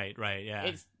Fire. Right, yeah.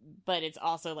 But it's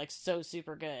also like so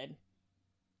super good.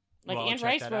 Like Well, I'll Anne check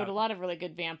Rice that wrote out. a lot of really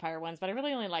good vampire ones, but I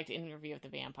really only liked Interview with the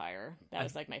Vampire. That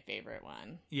was like my favorite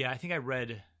one. Yeah, I think I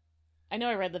read I know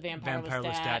I read The Vampire Lestat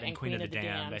Lestat and Queen of the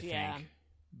Damned, I think. Yeah.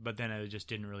 But then I just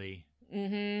didn't really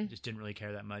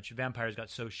care that much. Vampires got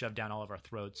so shoved down all of our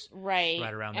throats. Right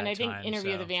around and that I think time,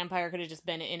 Interview so. with the Vampire could have just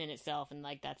been in itself, and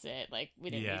like that's it. Like we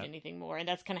didn't Yeah. need anything more, and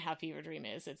that's kind of how Fever Dream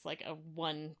is. It's like a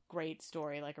one great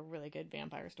story, like a really good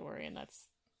vampire story, and that's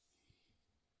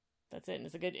it. And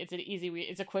it's an easy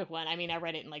it's a quick one. I mean, I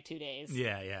read it in like 2 days.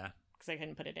 Yeah. Because I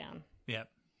couldn't put it down. Yep.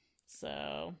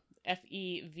 So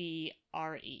Fevre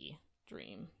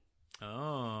Dream.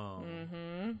 Oh.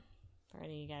 Mm-hmm. For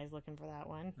any of you guys looking for that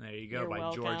one, There you go, you're by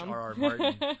welcome. George R.R.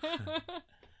 Martin.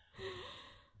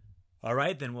 All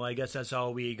right, then. Well, I guess that's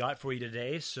all we got for you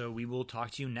today, so we will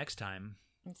talk to you next time.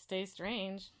 And stay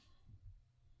strange.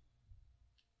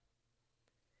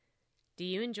 Do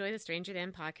you enjoy the Stranger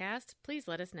Than podcast? Please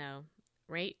let us know.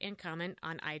 Rate and comment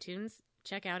on iTunes.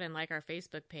 Check out and like our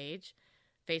Facebook page,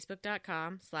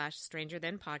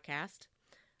 facebook.com/strangerthanpodcast,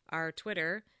 our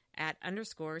Twitter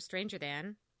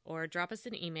 @_strangerthan, or drop us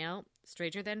an email,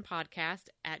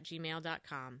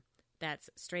 strangerthanpodcast@gmail.com. That's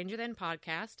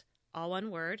strangerthanpodcast, all one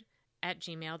word,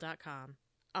 @gmail.com.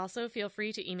 Also, feel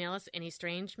free to email us any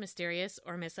strange, mysterious,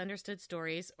 or misunderstood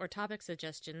stories or topic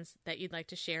suggestions that you'd like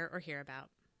to share or hear about.